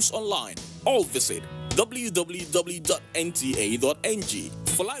NTA News Online. Or visit www.nta.ng.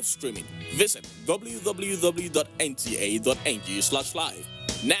 For live streaming, visit www.nta.ng/live.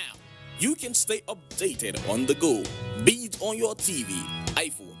 Now, you can stay updated on the go, be it on your TV,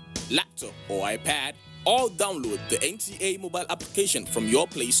 iPhone, laptop, or iPad, or download the NTA mobile application from your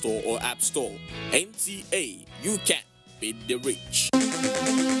Play Store or App Store. NTA, you can beat the rich.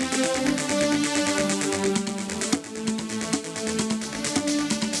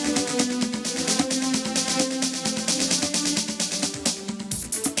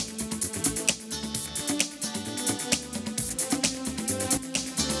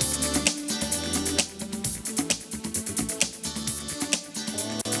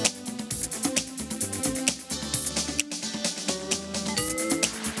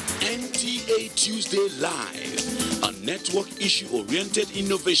 Tuesday Live, a network issue-oriented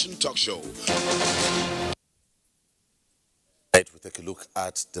innovation talk show. Right, we take a look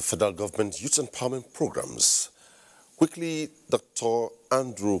at the federal government youth empowerment programs. Quickly, Dr.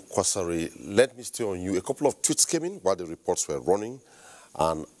 Andrew Kwasari, let me stay on you. A couple of tweets came in while the reports were running,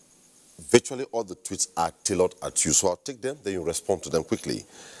 and virtually all the tweets are tailored at you. So I'll take them, then you respond to them quickly.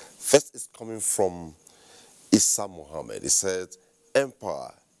 First is coming from Issa Mohammed. He said,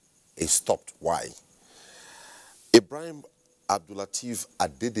 Empire is stopped. Why? Ibrahim Abdulatif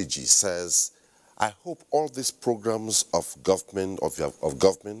Adedeji says, I hope all these programs of government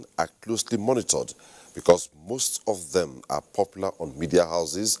are closely monitored, because most of them are popular on media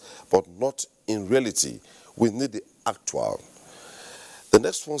houses, but not in reality. We need the actual. The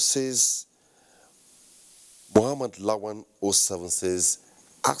next one says, Muhammad Lawan 07 says,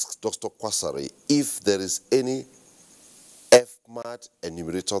 ask Dr. Kwasari if there is any FMAD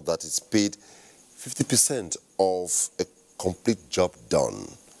enumerator that is paid 50% of a complete job done.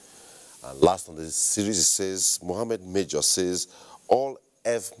 And last on the series, it says, Mohammed Major says, all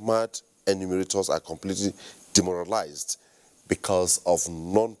FMAD enumerators are completely demoralized because of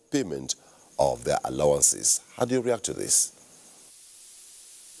non-payment of their allowances. How do you react to this?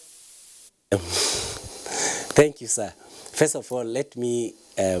 Thank you, sir. First of all, let me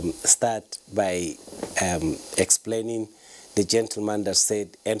start by explaining the gentleman that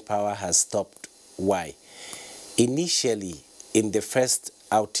said N-Power has stopped. Why? Initially, in the first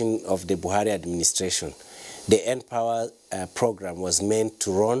outing of the Buhari administration, the N-Power program was meant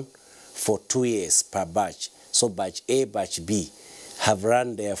to run for 2 years per batch. So batch A, batch B have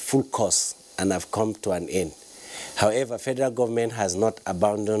run their full course and have come to an end. However, federal government has not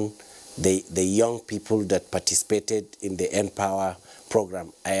abandoned the young people that participated in the N-Power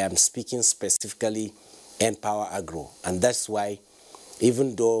program. I am speaking specifically N-Power Agro, and that's why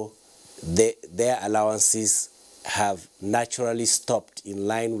even though their allowances have naturally stopped in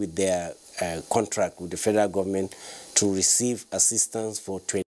line with their contract with the federal government to receive assistance for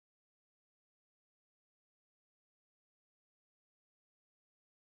 20.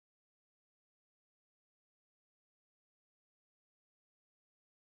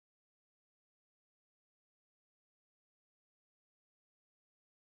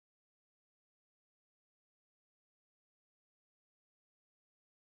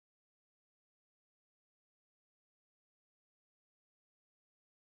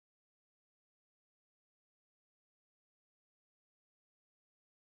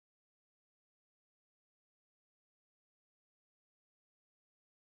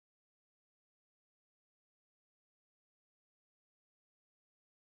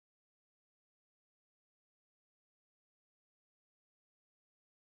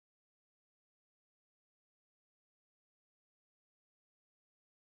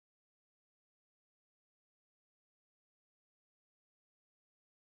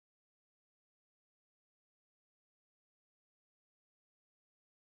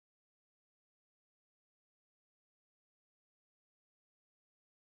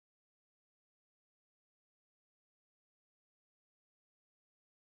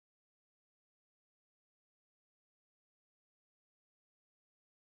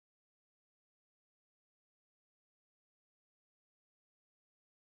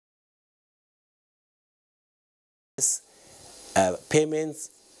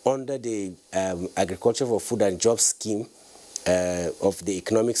 Payments under the Agriculture for Food and Jobs Scheme of the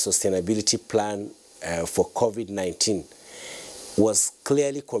Economic Sustainability Plan for COVID-19 was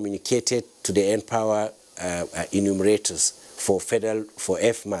clearly communicated to the N-Power enumerators for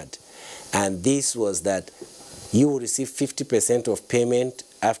FMAD. And this was that you will receive 50% of payment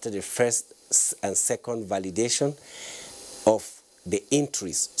after the first and second validation of the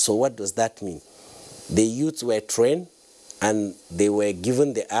entries. So what does that mean? The youths were trained and they were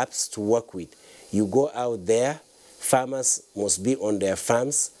given the apps to work with. You go out there, farmers must be on their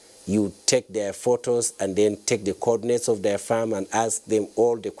farms, you take their photos and then take the coordinates of their farm and ask them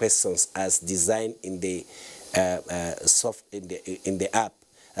all the questions as designed in the in the app,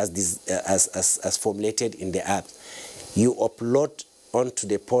 as formulated in the app. You upload onto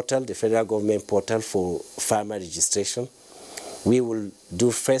the portal, the federal government portal for farmer registration. We will do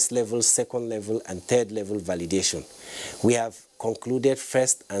first level, second level, and third level validation. We have concluded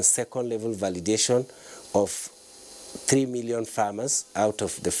first and second level validation of 3 million farmers out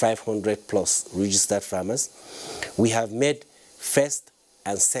of the 500 plus registered farmers. We have made first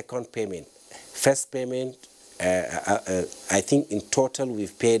and second payment. First payment, I think in total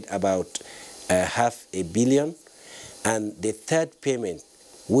we've paid about $500 million, and the third payment,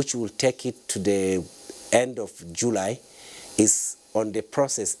 which will take it to the end of July, is on the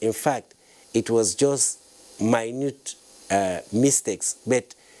process. In fact, it was just minute mistakes,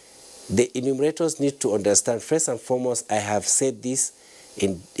 but the enumerators need to understand, first and foremost, I have said this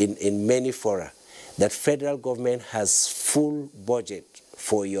in many fora, that federal government has full budget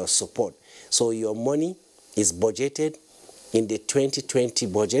for your support. So your money is budgeted in the 2020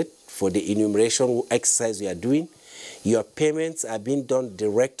 budget for the enumeration exercise we are doing. Your payments are being done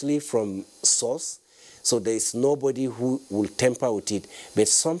directly from source, so there is nobody who will tamper with it. But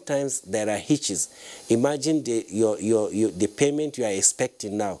sometimes there are hitches. Imagine the payment you are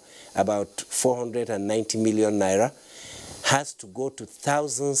expecting now, about 490 million naira, has to go to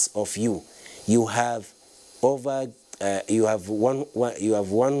thousands of you. You have over, you have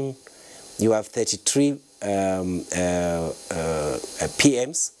 33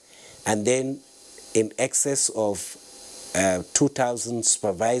 PMs, and then in excess of 2,000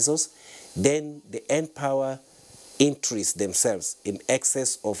 supervisors. Then the N-Power entries themselves in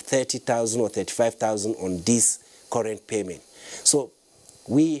excess of 30,000 or 35,000 on this current payment. So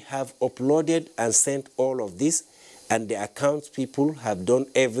we have uploaded and sent all of this, and the accounts people have done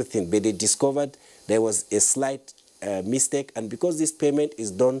everything, but they discovered there was a slight mistake, and because this payment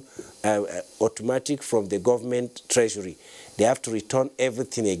is done automatic from the government treasury, they have to return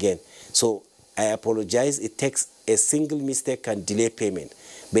everything again. So I apologize. It takes a single mistake can delay payment,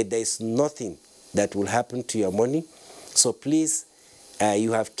 but there is nothing that will happen to your money. So please,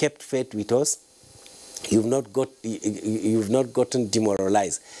 you have kept faith with us. You've not gotten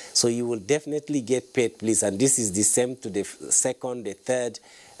demoralized. So you will definitely get paid, please. And this is the same to the second, the third,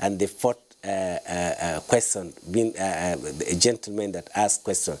 and the fourth question, being a gentleman that asked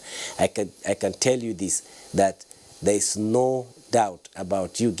question. I can tell you this, that there is no doubt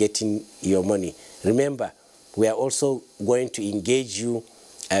about you getting your money. Remember, we are also going to engage you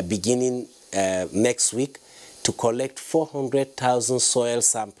beginning next week to collect 400,000 soil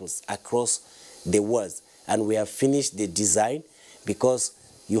samples across the world. And we have finished the design because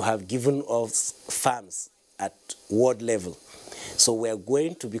you have given us farms at world level. So we are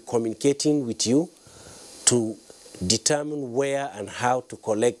going to be communicating with you to determine where and how to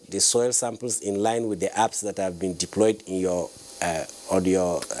collect the soil samples in line with the apps that have been deployed in your on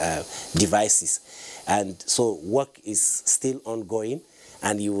your devices. And so work is still ongoing,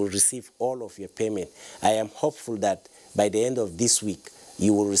 and you will receive all of your payment. I am hopeful that by the end of this week,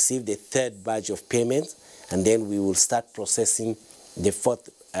 you will receive the third batch of payments, and then we will start processing the fourth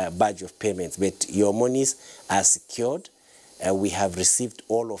batch of payments. But your monies are secured. We have received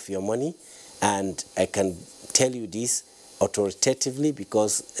all of your money, and I can tell you this authoritatively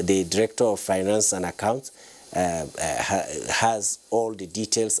because the Director of Finance and Accounts has all the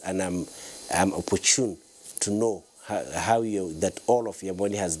details, and I'm opportune to know how that all of your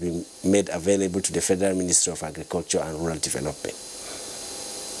money has been made available to the Federal Ministry of Agriculture and Rural Development.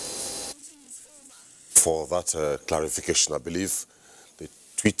 For that clarification, I believe the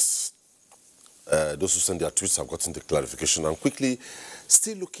tweets, those who send their tweets have gotten the clarification. And quickly,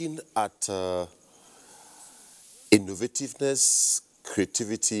 still looking at innovativeness,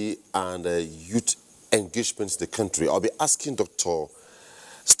 creativity, and youth engagement in the country, I'll be asking Dr.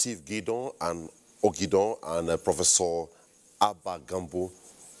 Steve Gidon and Professor Abba Gambo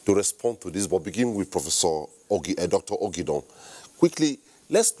to respond to this, but begin with Dr. Ogidon. Quickly,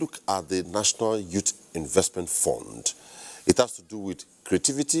 let's look at the National Youth Investment Fund. It has to do with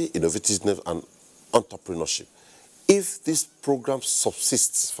creativity, innovativeness, and entrepreneurship. If this program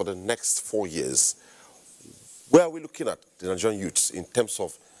subsists for the next 4 years, where are we looking at the Nigerian youths in terms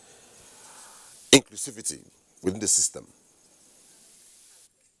of inclusivity within the system?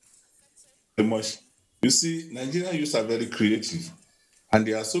 You see, Nigerian youths are very creative, and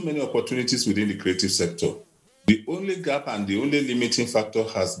there are so many opportunities within the creative sector. The only gap and the only limiting factor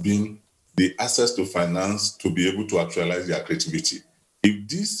has been the access to finance to be able to actualize their creativity. If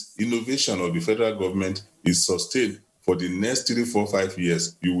this innovation of the federal government is sustained for the next 3, 4, 5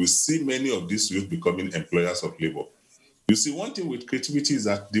 years, you will see many of these youth becoming employers of labor. You see, one thing with creativity is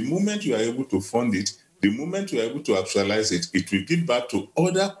that the moment you are able to fund it, the moment you are able to actualize it, it will give back to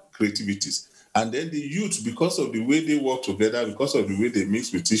other creativities. And then the youth, because of the way they work together, because of the way they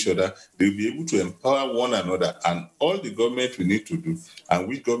mix with each other, they'll be able to empower one another. And all the government we need to do, and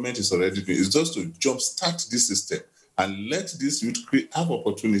which government is already doing, is just to jumpstart this system and let this youth have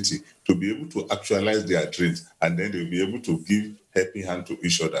opportunity to be able to actualize their dreams. And then they'll be able to give helping hand to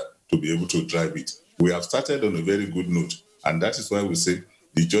each other to be able to drive it. We have started on a very good note. And that is why we say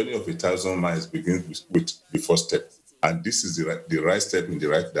the journey of 1,000 miles begins with the first step. And this is the right step in the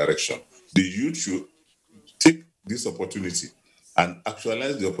right direction. The youth should take this opportunity and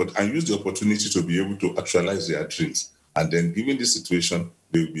actualize and use the opportunity to be able to actualize their dreams. And then, given this situation,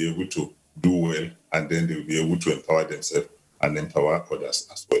 they will be able to do well, and then they will be able to empower themselves and empower others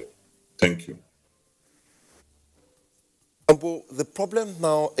as well. Thank you. Ambo, the problem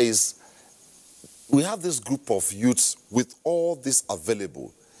now is we have this group of youths with all this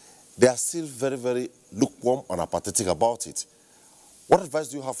available. They are still very, very lukewarm and apathetic about it. What advice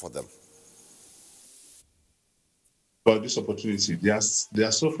do you have for them? About this opportunity, they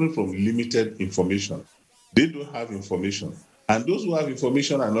are suffering from limited information. They don't have information. And those who have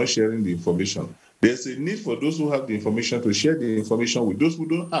information are not sharing the information. There's a need for those who have the information to share the information with those who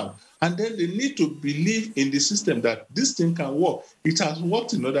don't have. And then they need to believe in the system that this thing can work. It has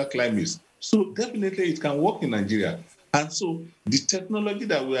worked in other climates. So definitely it can work in Nigeria. And so the technology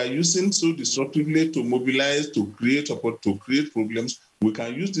that we are using so disruptively to mobilize, to create problems, we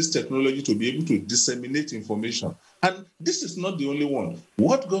can use this technology to be able to disseminate information. And this is not the only one.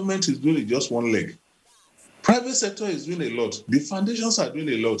 What government is doing is just one leg. Private sector is doing a lot. The foundations are doing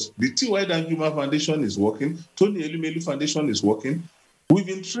a lot. The T.Y. Danjuma Foundation is working. Tony Elumelu Foundation is working. We've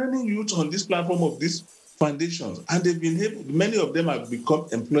been training youth on this platform of these foundations, and they've been able, many of them have become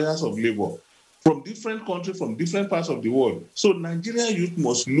employers of labor from different countries, from different parts of the world. So Nigerian youth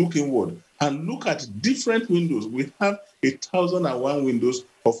must look inward and look at different windows. We have 1,001 windows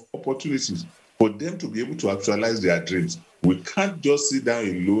of opportunities for them to be able to actualize their dreams. We can't just sit down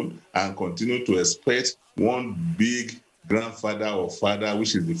alone and continue to expect one big grandfather or father,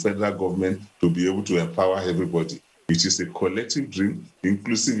 which is the federal government, to be able to empower everybody. It is a collective dream,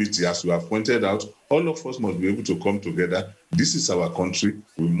 inclusivity, as you have pointed out. All of us must be able to come together. This is our country.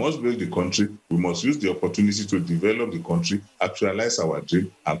 We must build the country. We must use the opportunity to develop the country, actualize our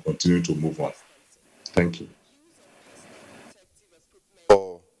dream, and continue to move on. Thank you.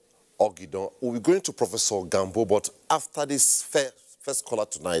 Ogidon, we'll be going to Professor Gambo, but after this first caller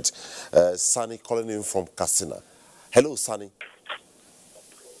tonight, Sani calling in from Katsina. Hello, Sani.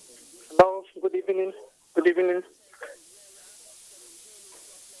 Hello, good evening. Good evening.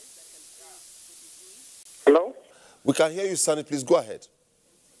 Hello? We can hear you, Sani. Please go ahead.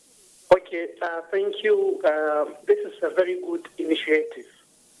 Okay, thank you. This is a very good initiative.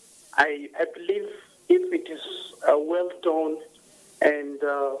 I believe if it is well done and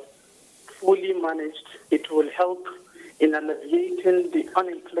fully managed, it will help in alleviating the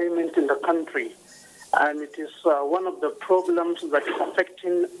unemployment in the country. And it is one of the problems that is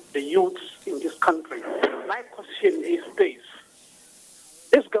affecting the youths in this country. My question is this.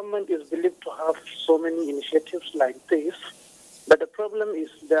 This government is believed to have so many initiatives like this, but the problem is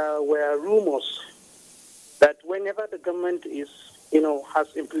there were rumors that whenever the government is, has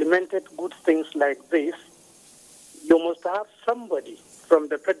implemented good things like this, you must have somebody from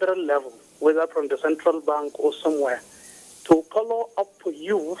the federal level, whether from the central bank or somewhere, to follow up for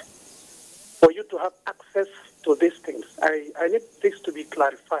you to have access to these things. I need this to be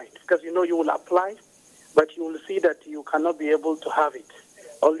clarified because, you will apply, but you will see that you cannot be able to have it.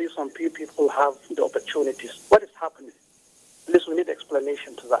 Only some few people have the opportunities. What is happening? At least we need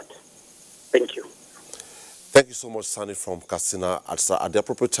explanation to that. Thank you. Thank you so much, Sani from Katsina. At the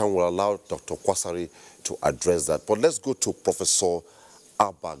appropriate time, we'll allow Dr. Kwasari to address that. But let's go to Professor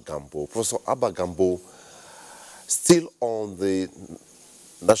Abba Gambo. Professor Abba Gambo, still on the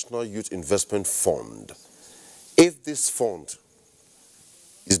National Youth Investment Fund. If this fund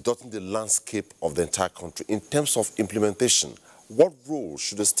is dotting the landscape of the entire country in terms of implementation, what role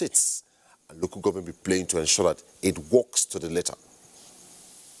should the states and local government be playing to ensure that it works to the letter?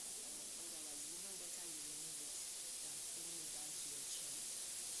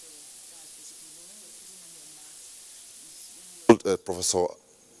 Professor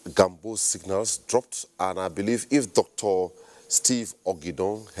Gambo's signals dropped, and I believe if Dr. Steve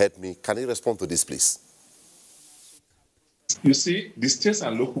Ogidon heard me, can he respond to this, please? You see, the states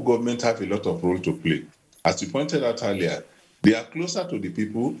and local government have a lot of role to play. As you pointed out earlier, they are closer to the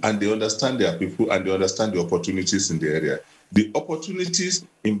people and they understand their people and they understand the opportunities in the area. The opportunities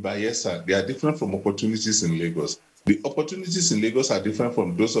in Bayelsa, they are different from opportunities in Lagos. The opportunities in Lagos are different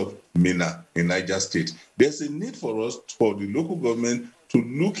from those of Minna in Niger State. There's a need for us, for the local government, to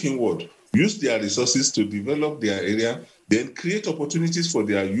look inward, use their resources to develop their area, then create opportunities for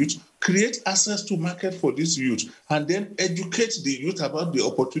their youth, create access to market for this youth, and then educate the youth about the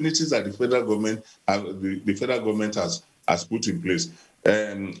opportunities that the federal government has put in place.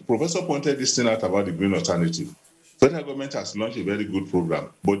 Professor pointed this thing out about the green alternative. Federal government has launched a very good program,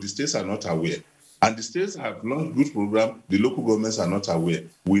 but the states are not aware. And the states have launched good program, the local governments are not aware.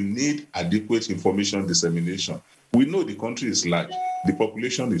 We need adequate information dissemination. We know the country is large, the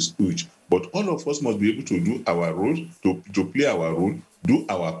population is huge, but all of us must be able to do our role, to play our role, do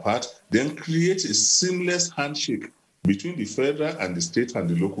our part, then create a seamless handshake between the federal and the state and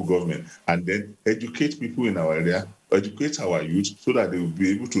the local government, and then educate people in our area, educate our youth so that they will be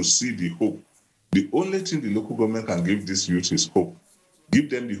able to see the hope. The only thing the local government can give this youth is hope. Give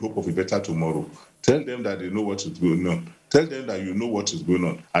them the hope of a better tomorrow. Tell them that they know what is going on. Tell them that you know what is going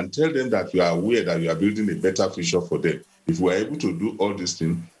on. And tell them that you are aware that you are building a better future for them. If we are able to do all these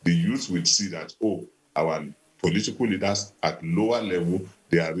things, the youth will see that, oh, our political leaders at lower level,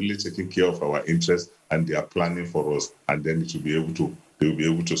 they are really taking care of our interests and they are planning for us. And then they will be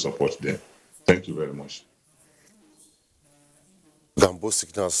able to support them. Thank you very much. Gambo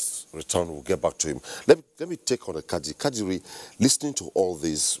signals return, we'll get back to him. Let me take on the Kaji. Kajiri, listening to all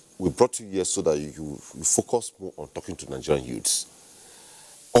this, we brought you here so that you focus more on talking to Nigerian youths.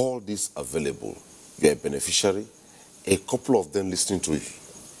 All this available, you're a beneficiary. A couple of them listening to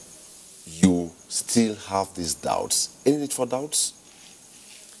you still have these doubts. Any need for doubts?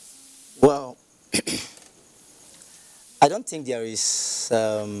 Well, I don't think there is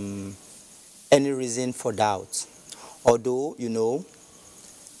any reason for doubt. Although, you know,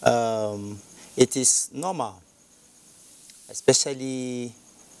 it is normal, especially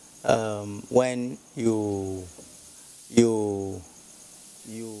when you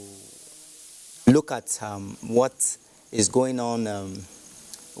look at what is going on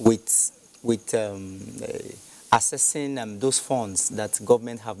with assessing those funds that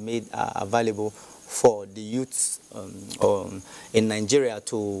government have made available for the youths in Nigeria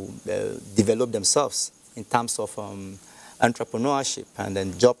to develop themselves in terms of entrepreneurship and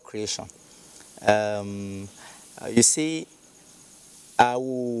then job creation. You see, I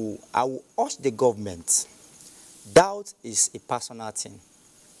will urge the government. Doubt is a personal thing.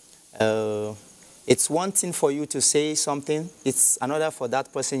 It's one thing for you to say something, it's another for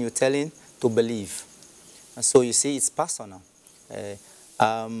that person you're telling to believe. And so you see, it's personal.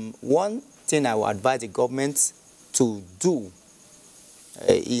 One thing I will advise the government to do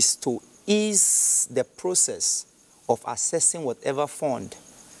is to ease the process of assessing whatever fund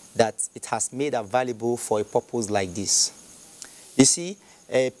that it has made available for a purpose like this. You see,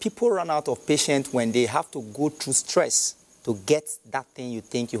 people run out of patience when they have to go through stress to get that thing you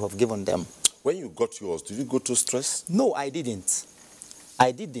think you have given them. When you got yours, did you go through stress? No, I didn't.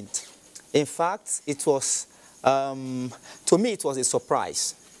 I didn't. In fact, it was, to me, it was a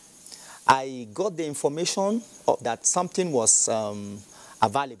surprise. I got the information that something was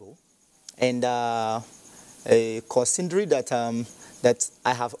available. And considering that that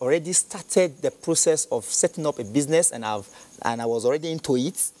I have already started the process of setting up a business, and I was already into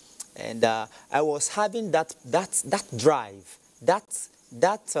it, and I was having that drive,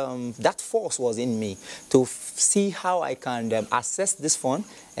 that force was in me to see how I can access this fund,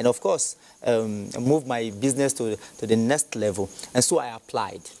 and of course move my business to the next level. And so I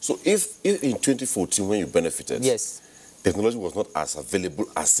applied. So if in 2014 when you benefited, yes, technology was not as available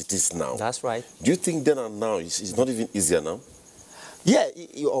as it is now. That's right. Do you think then and now it's not even easier now? Yeah,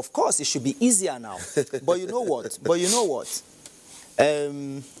 of course it should be easier now. But you know what?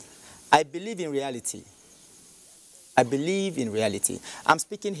 I believe in reality. I believe in reality. I'm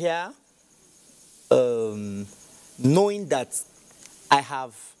speaking here knowing that I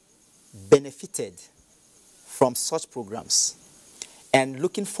have benefited from such programs and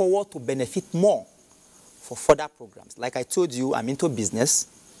looking forward to benefit more for further programs. Like I told you, I'm into business,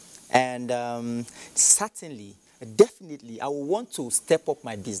 and certainly, definitely, I will want to step up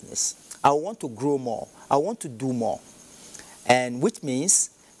my business. I want to grow more. I want to do more. And which means,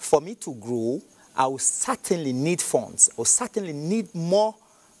 for me to grow, I will certainly need funds. I will certainly need more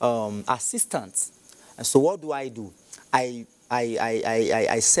assistance. And so what do? I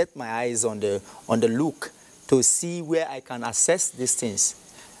set my eyes on the look to see where I can access these things.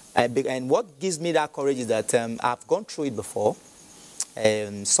 And what gives me that courage is that I've gone through it before.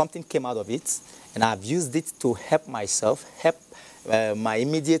 Something came out of it, and I've used it to help myself, help my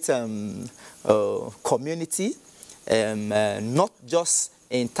immediate community, not just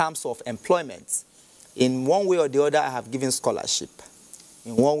in terms of employment. In one way or the other, I have given scholarship.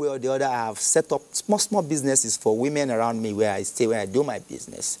 In one way or the other, I have set up small businesses for women around me where I stay, where I do my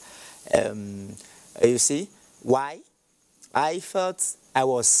business. You see, why? I felt I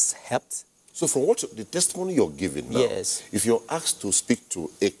was helped. So from what the testimony you're giving now, yes, if you're asked to speak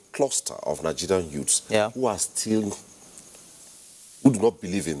to a cluster of Nigerian youths who do not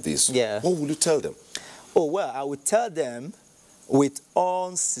believe in this, what will you tell them? Oh, well, I would tell them with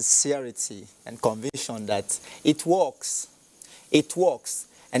all sincerity and conviction that it works. It works.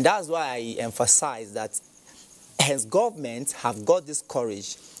 And that's why I emphasize that as government have got this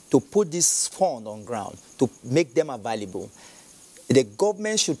courage to put this fund on ground, to make them available, the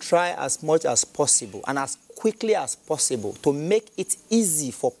government should try as much as possible and as quickly as possible to make it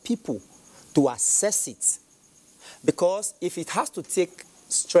easy for people to access it. Because if it has to take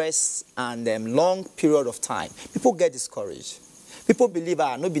stress and long period of time, people get discouraged. People believe,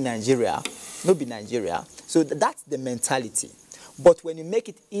 no be Nigeria, no be Nigeria. So that's the mentality. But when you make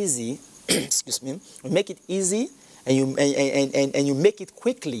it easy, excuse me, you make it easy and you make it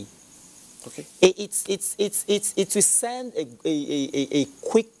quickly, okay, it will send a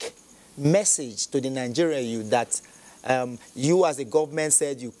quick message to the Nigerian youth that you as a government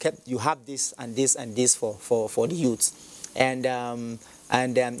said you have this and this and this for the youth, and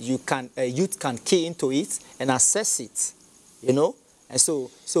youth can key into it and assess it, you know, and so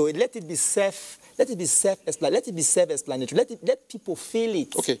let it be self-explanatory. Let people feel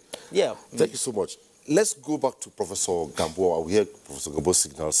it. Okay. Yeah. Thank you so much. Let's go back to Professor Gambo. We hear Professor Gambo's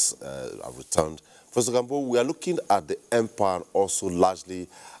signals have returned. Professor Gambo, we are looking at the empire and also largely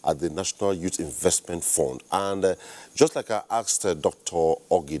at the National Youth Investment Fund. And just like I asked Dr.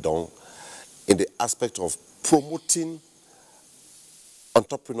 Ogidon, in the aspect of promoting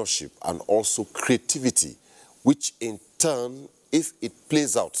entrepreneurship and also creativity, which in turn, if it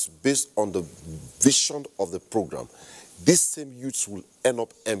plays out based on the vision of the program, these same youths will end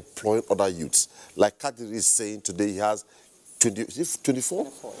up employing other youths. Like Kadiri is saying today, he has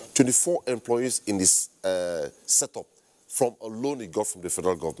 24 employees in this setup from a loan he got from the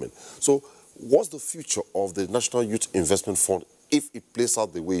federal government. So what's the future of the National Youth Investment Fund if it plays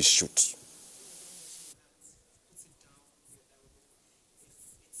out the way it should?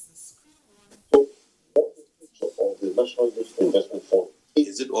 Of the National Youth Investment Fund.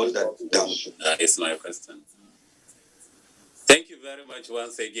 Is it all that down? It's my question. Thank you very much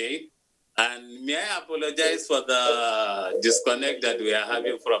once again. And may I apologize for the disconnect that we are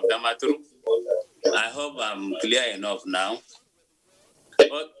having from Damaturu. I hope I'm clear enough now.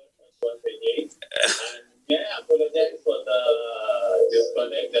 But, may I apologize for the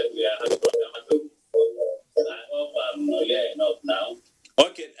disconnect that we are having from Damaturu. I hope I'm clear enough now.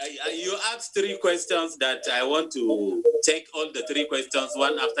 Okay, you asked 3 questions that I want to take all the 3 questions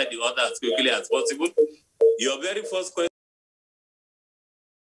one after the other as quickly as possible. Your very first question.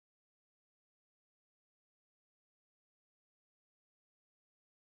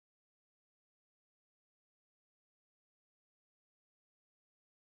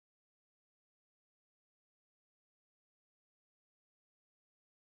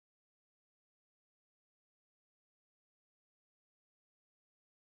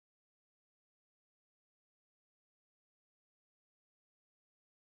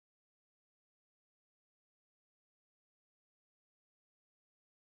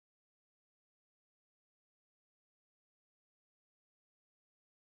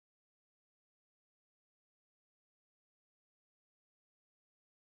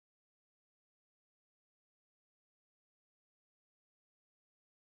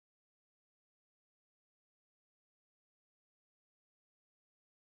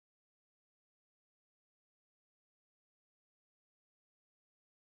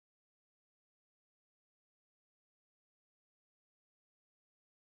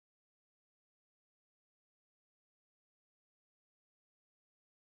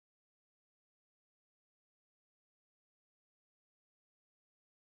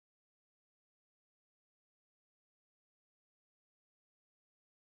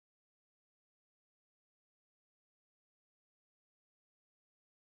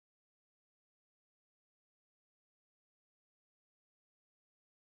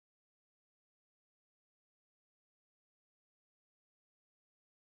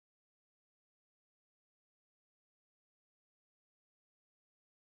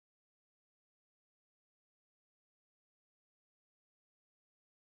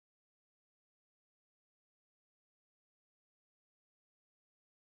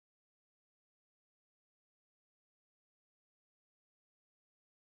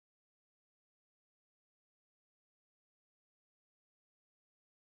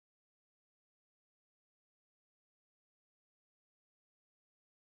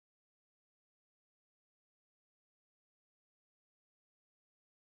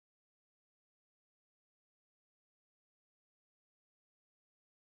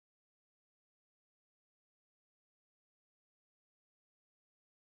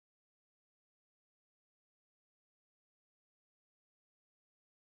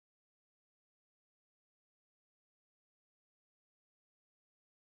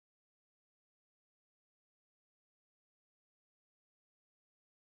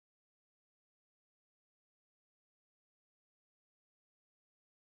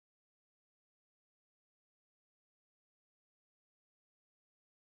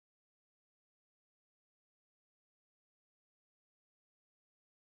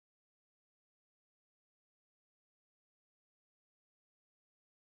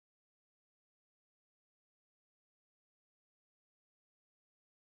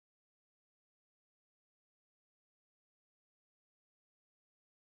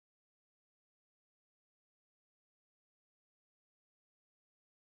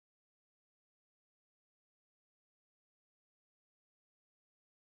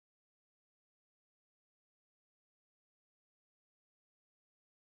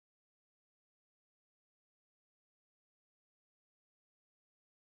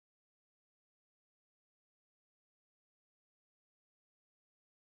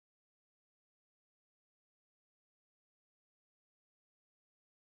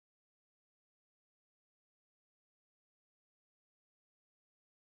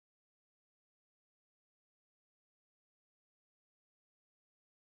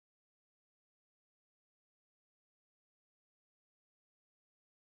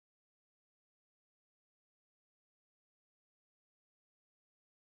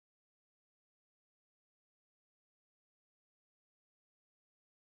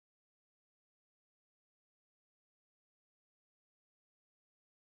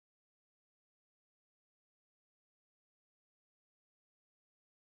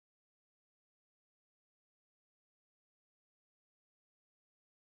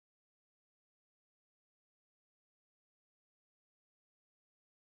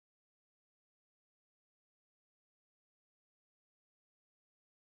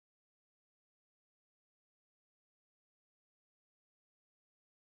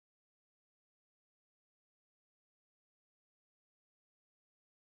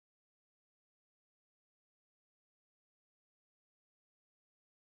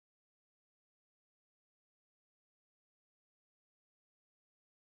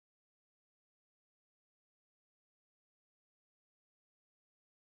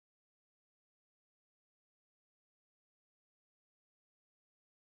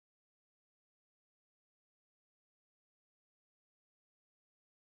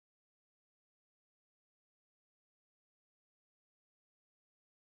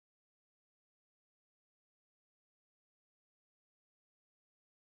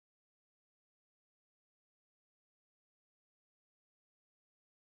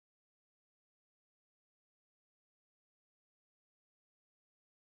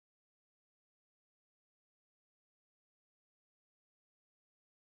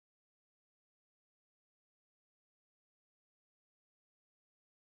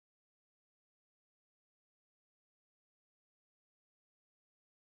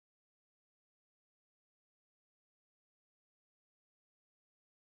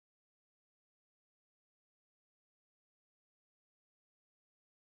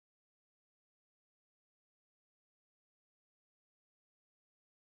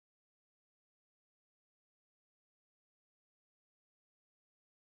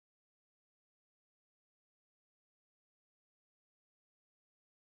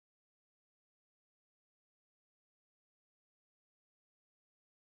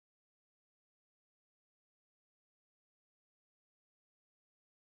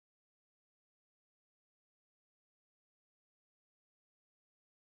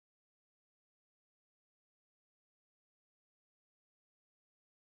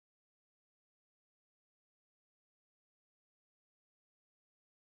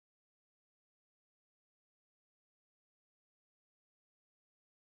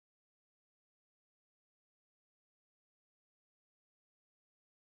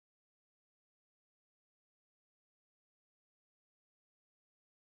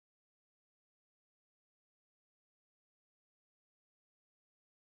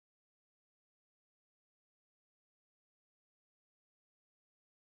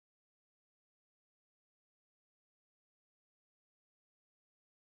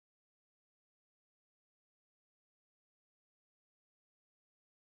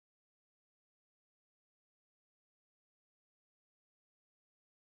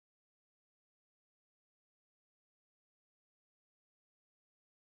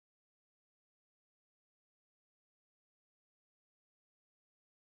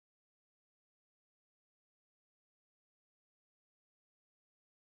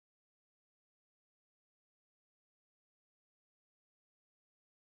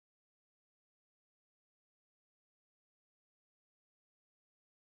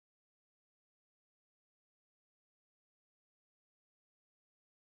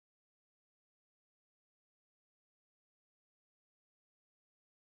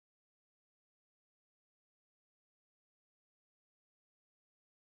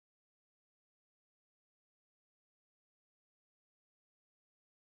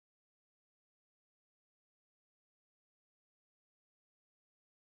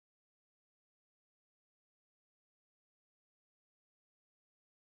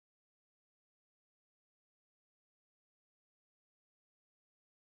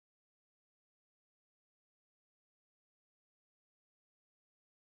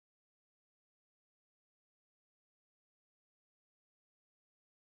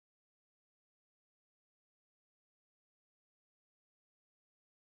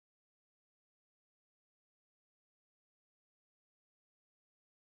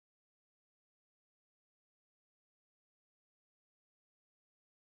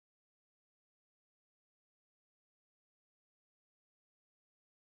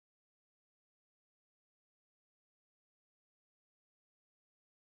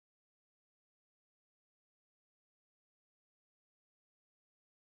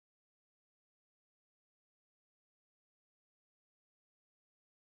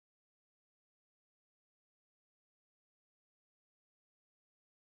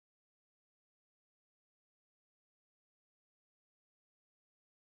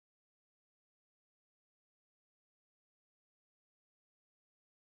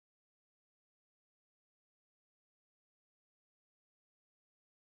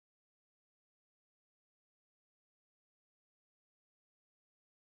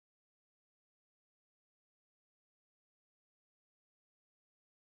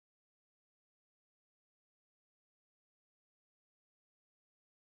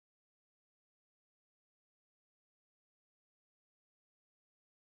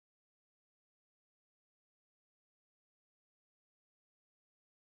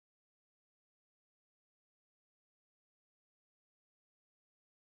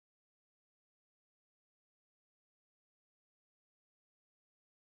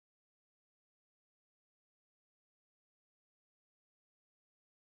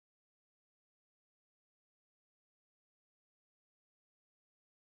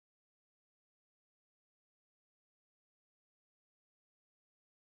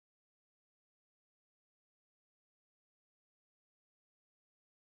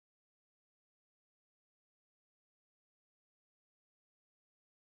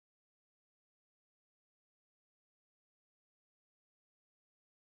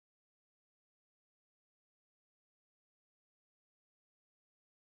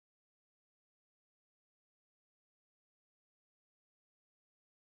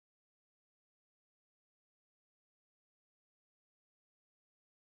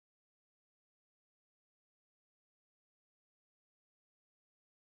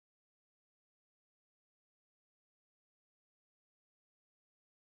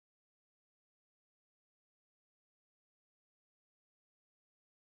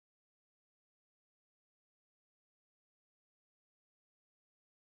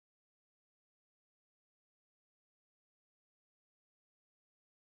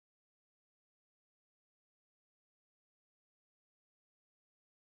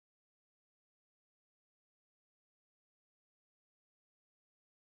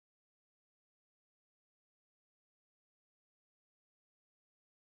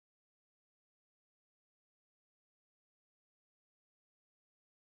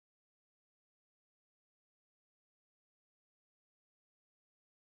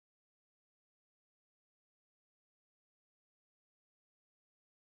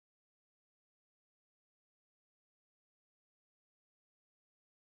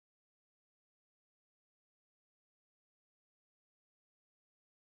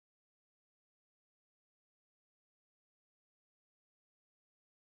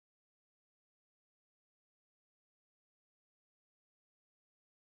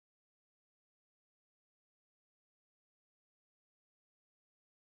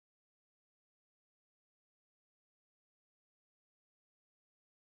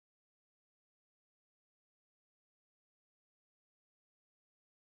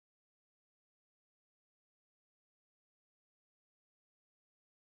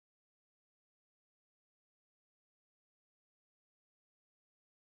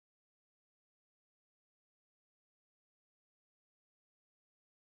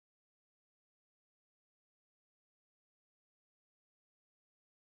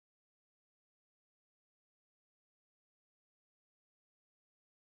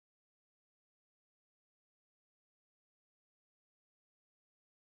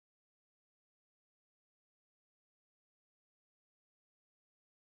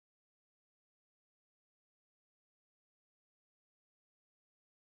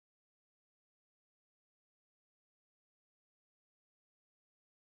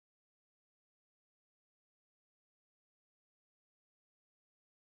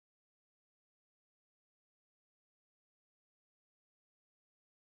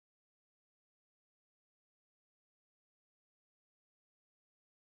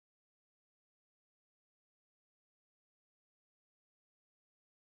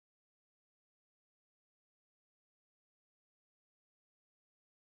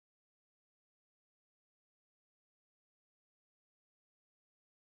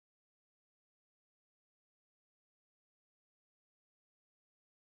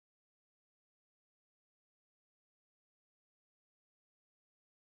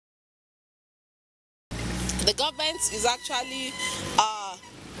 government is actually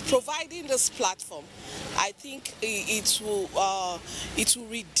providing this platform. I think it will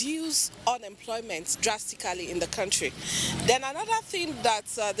reduce unemployment drastically in the country. Then another thing that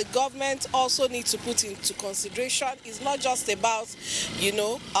the government also needs to put into consideration is not just about,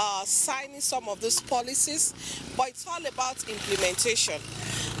 signing some of these policies, but it's all about implementation.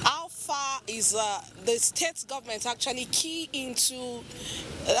 How far is the state government actually key into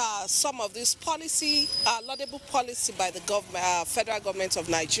some of this policy, laudable policy by the government, federal government of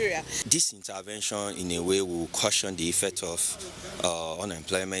Nigeria? This intervention, in a way, will cushion the effect of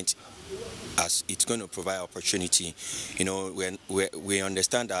unemployment, as it's going to provide opportunity. When we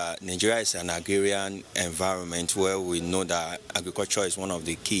understand that Nigeria is an agrarian environment where we know that agriculture is one of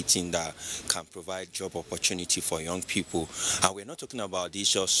the key things that can provide job opportunity for young people. And we're not talking about this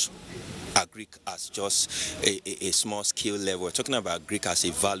just agric as just a small scale level. We're talking about agric as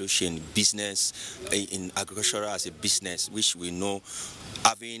a value chain business, in agriculture as a business, which we know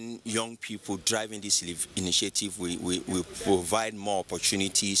having young people driving this initiative will provide more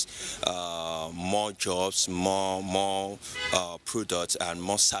opportunities, more jobs, more products and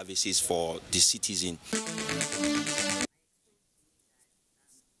more services for the citizen.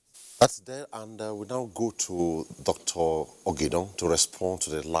 That's there, and we now go to Dr. Ogedon to respond to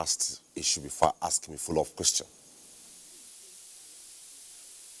the last issue before asking me follow-up question.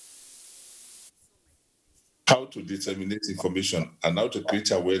 How to disseminate information and how to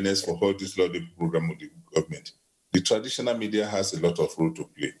create awareness for all this laudable program of the government. The traditional media has a lot of role to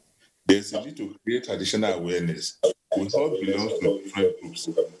play. There's a need to create additional awareness. We all belong to different groups.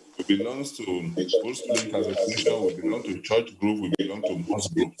 We belong to Old Student Association, we belong to church group, we belong to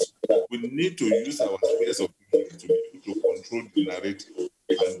mosque groups. We need to use our spheres of influence to be able to control the narrative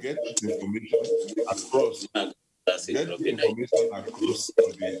and get this information across. Get the information across to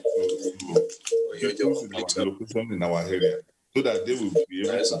people in our location, in our area, so that they will be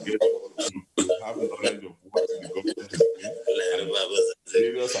able to get to have knowledge of what the government is doing and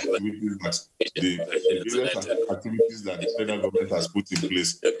various activities that the federal government has put in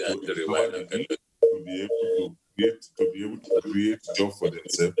place to empower the youth to be able to create jobs for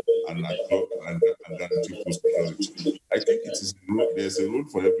themselves and guarantee food security. I think there's a role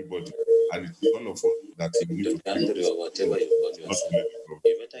for everybody, and it's all of us that we need to play.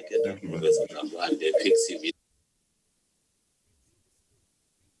 Thank you very much.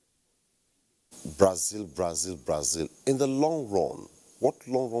 Brazil. In the long run, what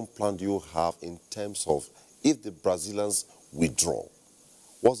long-run plan do you have in terms of if the Brazilians withdraw?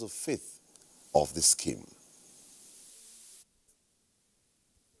 What's the fate of the scheme?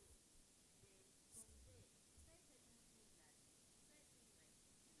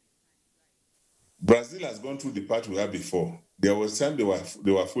 Brazil has gone through the part we had before. There was time they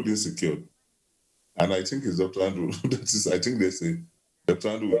were food insecure, and I think it's Dr. Andrew. I think they say Dr.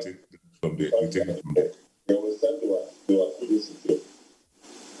 Andrew will take it from there. There was time they were food insecure,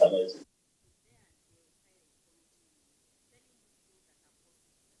 and I think.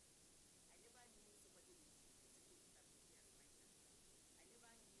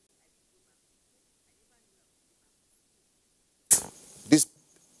 This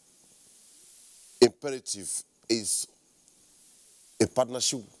imperative is a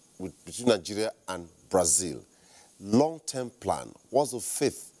partnership between Nigeria and Brazil. Long-term plan, what's the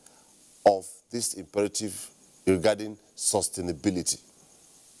fate of this imperative regarding sustainability?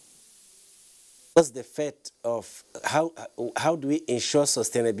 What's the fate of how do we ensure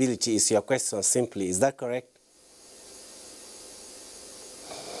sustainability is your question simply, is that correct?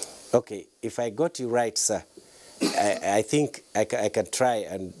 Okay, if I got you right, sir, I think I can try,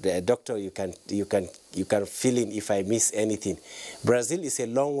 and doctor, you can fill in if I miss anything. Brazil is a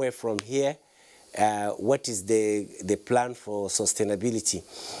long way from here. What is the plan for sustainability?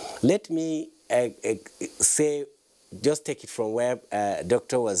 Let me say, just take it from where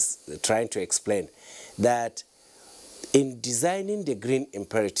doctor was trying to explain, that in designing the green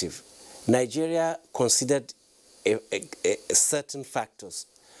imperative, Nigeria considered certain factors.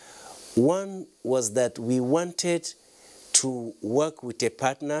 One was that we wanted to work with a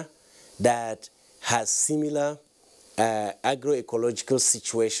partner that has similar agroecological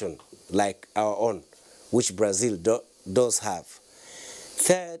situation like our own, which Brazil does have.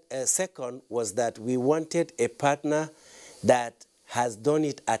 Second was that we wanted a partner that has done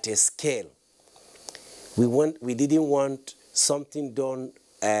it at a scale. We didn't want something done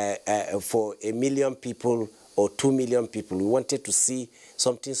for 1 million people or 2 million people. We wanted to see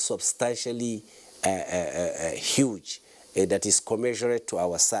something substantially huge that is commensurate to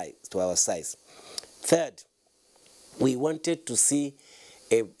our size. Third, we wanted to see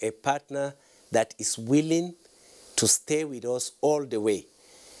a partner that is willing to stay with us all the way.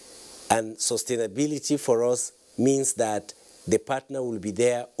 And sustainability for us means that the partner will be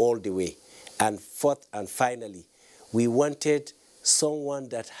there all the way. And fourth and finally, we wanted someone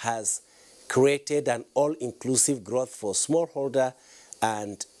that has created an all-inclusive growth for smallholder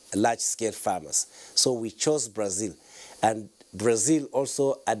and large-scale farmers. So we chose Brazil. And Brazil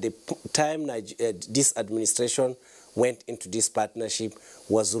also, at the time this administration went into this partnership,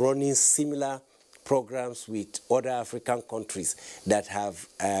 was running similar programs with other African countries that have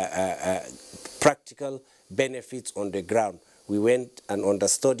practical benefits on the ground. We went and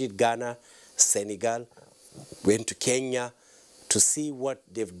understudied Ghana, Senegal, went to Kenya to see what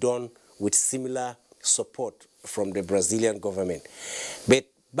they've done with similar support from the Brazilian government. But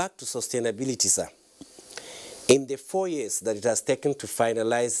back to sustainability, sir. In the 4 years that it has taken to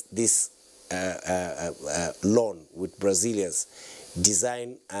finalize this loan with Brazilians,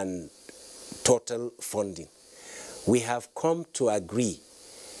 design and total funding, we have come to agree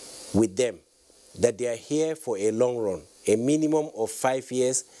with them that they are here for a long run, a minimum of 5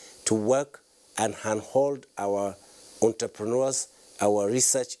 years to work and handhold our entrepreneurs, our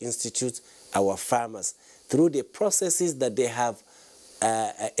research institutes, our farmers through the processes that they have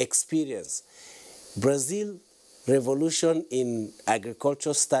experienced. Brazil revolution in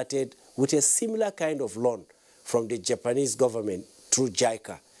agriculture started with a similar kind of loan from the Japanese government through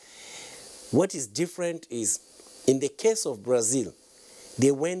JICA. What is different is, in the case of Brazil,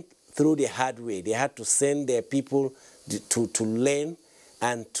 they went through the hard way. They had to send their people to learn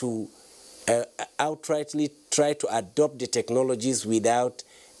and to outrightly try to adopt the technologies without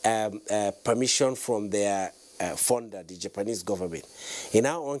permission from their funder, the Japanese government. In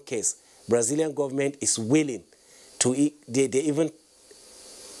our own case, Brazilian government is willing to, they even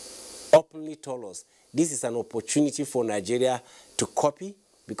openly told us, this is an opportunity for Nigeria to copy,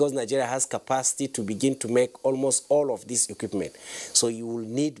 because Nigeria has capacity to begin to make almost all of this equipment. So you will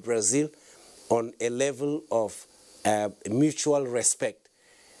need Brazil on a level of mutual respect.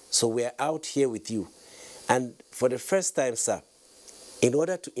 So we are out here with you. And for the first time, sir, in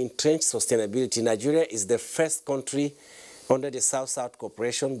order to entrench sustainability, Nigeria is the first country under the South-South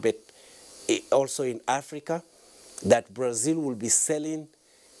Cooperation, but also in Africa, that Brazil will be selling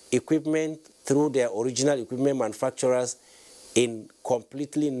equipment through their original equipment manufacturers in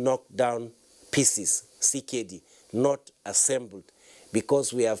completely knocked down pieces, CKD, not assembled,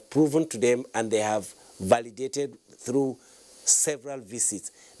 because we have proven to them and they have validated through several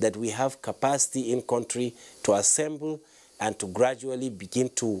visits that we have capacity in country to assemble and to gradually begin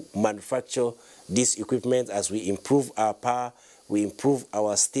to manufacture this equipment as we improve our power, we improve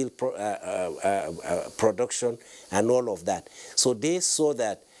our steel production and all of that. So they saw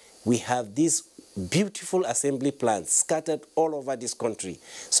that we have these beautiful assembly plants scattered all over this country.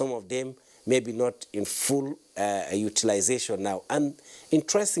 Some of them maybe not in full utilization now, and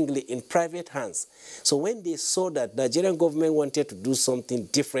interestingly in private hands. So when they saw that Nigerian government wanted to do something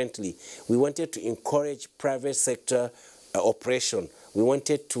differently, we wanted to encourage private sector operation. We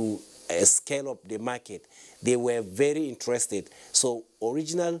wanted to scale up the market. They were very interested. So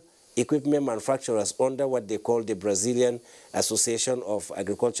original equipment manufacturers under what they call the Brazilian Association of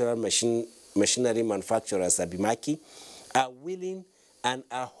Agricultural Machinery Manufacturers, ABIMACI, are willing and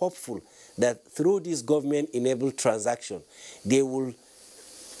are hopeful that through this government-enabled transaction, they will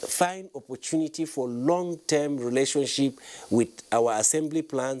find opportunity for long-term relationship with our assembly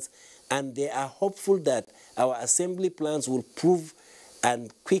plants, and they are hopeful that our assembly plants will prove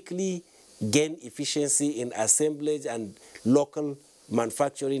and quickly gain efficiency in assemblage and local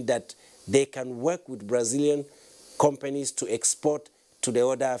manufacturing, that they can work with Brazilian companies to export to the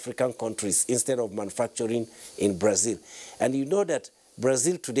other African countries instead of manufacturing in Brazil. And you know that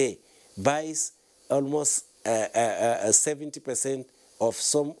Brazil today buys almost 70% of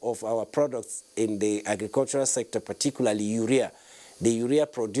some of our products in the agricultural sector, particularly urea. The urea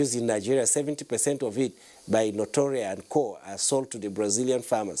produced in Nigeria, 70% of it by Notoria and Co. are sold to the Brazilian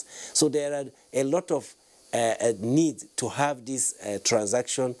farmers. So there are a lot of need to have this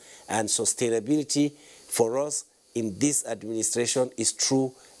transaction, and sustainability for us in this administration is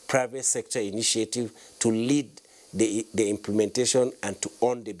through private sector initiative to lead the implementation and to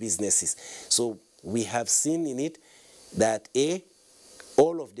own the businesses. So we have seen in it that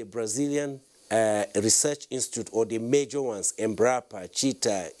all of the Brazilian research institute, or the major ones, Embrapa,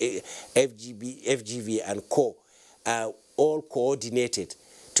 Cheetah, FGV, and Co., are all coordinated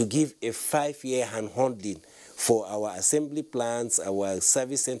to give a 5-year hand-holding for our assembly plants, our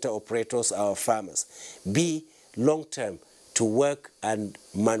service center operators, our farmers. Long-term to work and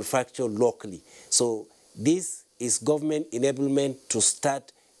manufacture locally. So this is government enablement to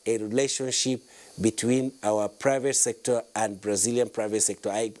start a relationship between our private sector and Brazilian private sector.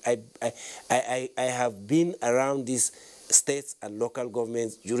 I have been around these states and local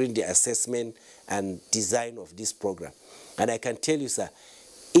governments during the assessment and design of this program. And I can tell you, sir,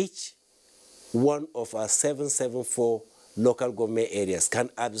 each one of our 774 local government areas can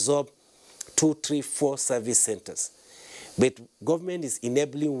absorb 2, 3, 4 service centers. But government is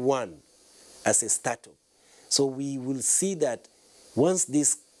enabling one as a startup. So we will see that once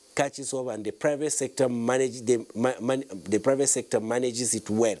this catches up and the private sector manages it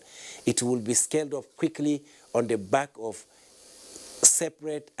well, it will be scaled up quickly on the back of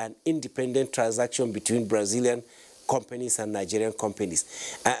separate and independent transaction between Brazilian companies and Nigerian companies.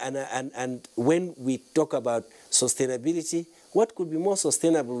 And when we talk about sustainability, what could be more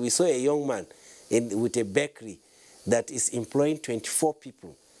sustainable? We saw a young man with a bakery that is employing 24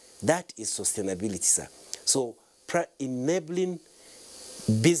 people. That is sustainability, sir. So enabling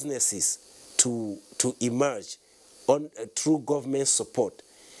businesses to emerge through government support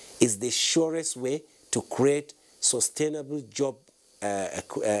is the surest way to create sustainable job,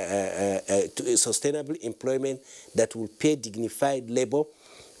 sustainable employment that will pay dignified labor,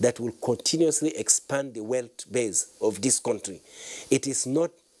 that will continuously expand the wealth base of this country. It is not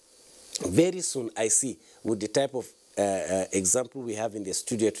very soon, I see, with the type of example we have in the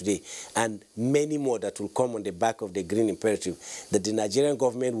studio today, and many more that will come on the back of the Green Imperative, that the Nigerian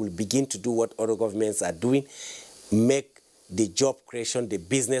government will begin to do what other governments are doing, make the job creation the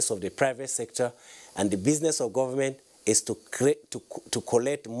business of the private sector, and the business of government is to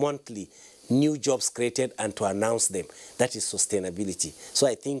collect monthly new jobs created and to announce them. That is sustainability. So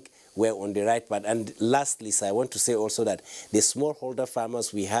I think we're on the right path. And lastly, sir, I want to say also that the smallholder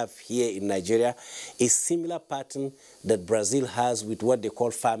farmers we have here in Nigeria is similar pattern that Brazil has with what they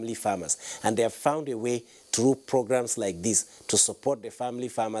call family farmers. And they have found a way through programs like this to support the family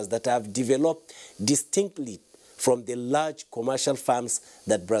farmers that have developed distinctly from the large commercial farms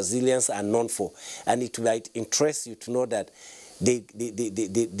that Brazilians are known for. And it might interest you to know that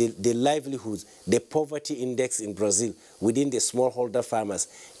the livelihoods, the poverty index in Brazil within the smallholder farmers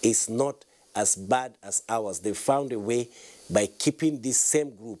is not as bad as ours. They found a way by keeping this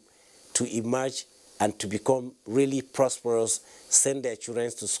same group to emerge and to become really prosperous, send their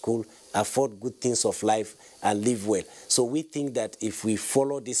children to school, afford good things of life, and live well. So we think that if we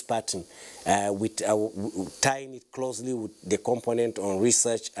follow this pattern, tying it closely with the component on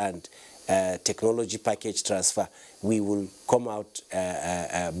research and technology package transfer, we will come out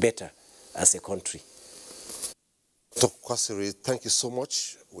better as a country. Dr. Kwasiri, thank you so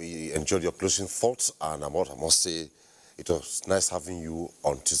much. We enjoyed your closing thoughts, and I must say it was nice having you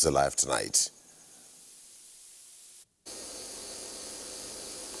on Tuesday Live tonight.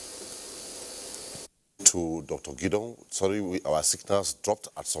 To Dr. Gideon, sorry, our signals dropped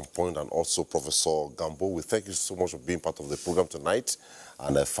at some point, and also Professor Gambo. We thank you so much for being part of the program tonight.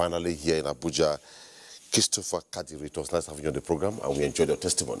 And finally, here in Abuja, Christopher Kadiri, it was nice having you on the program, and we enjoyed your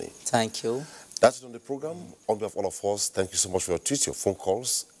testimony. Thank you. That's it on the program. On behalf of all of us, thank you so much for your tweets, your phone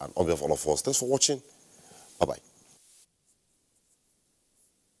calls, and on behalf of all of us, thanks for watching. Bye-bye.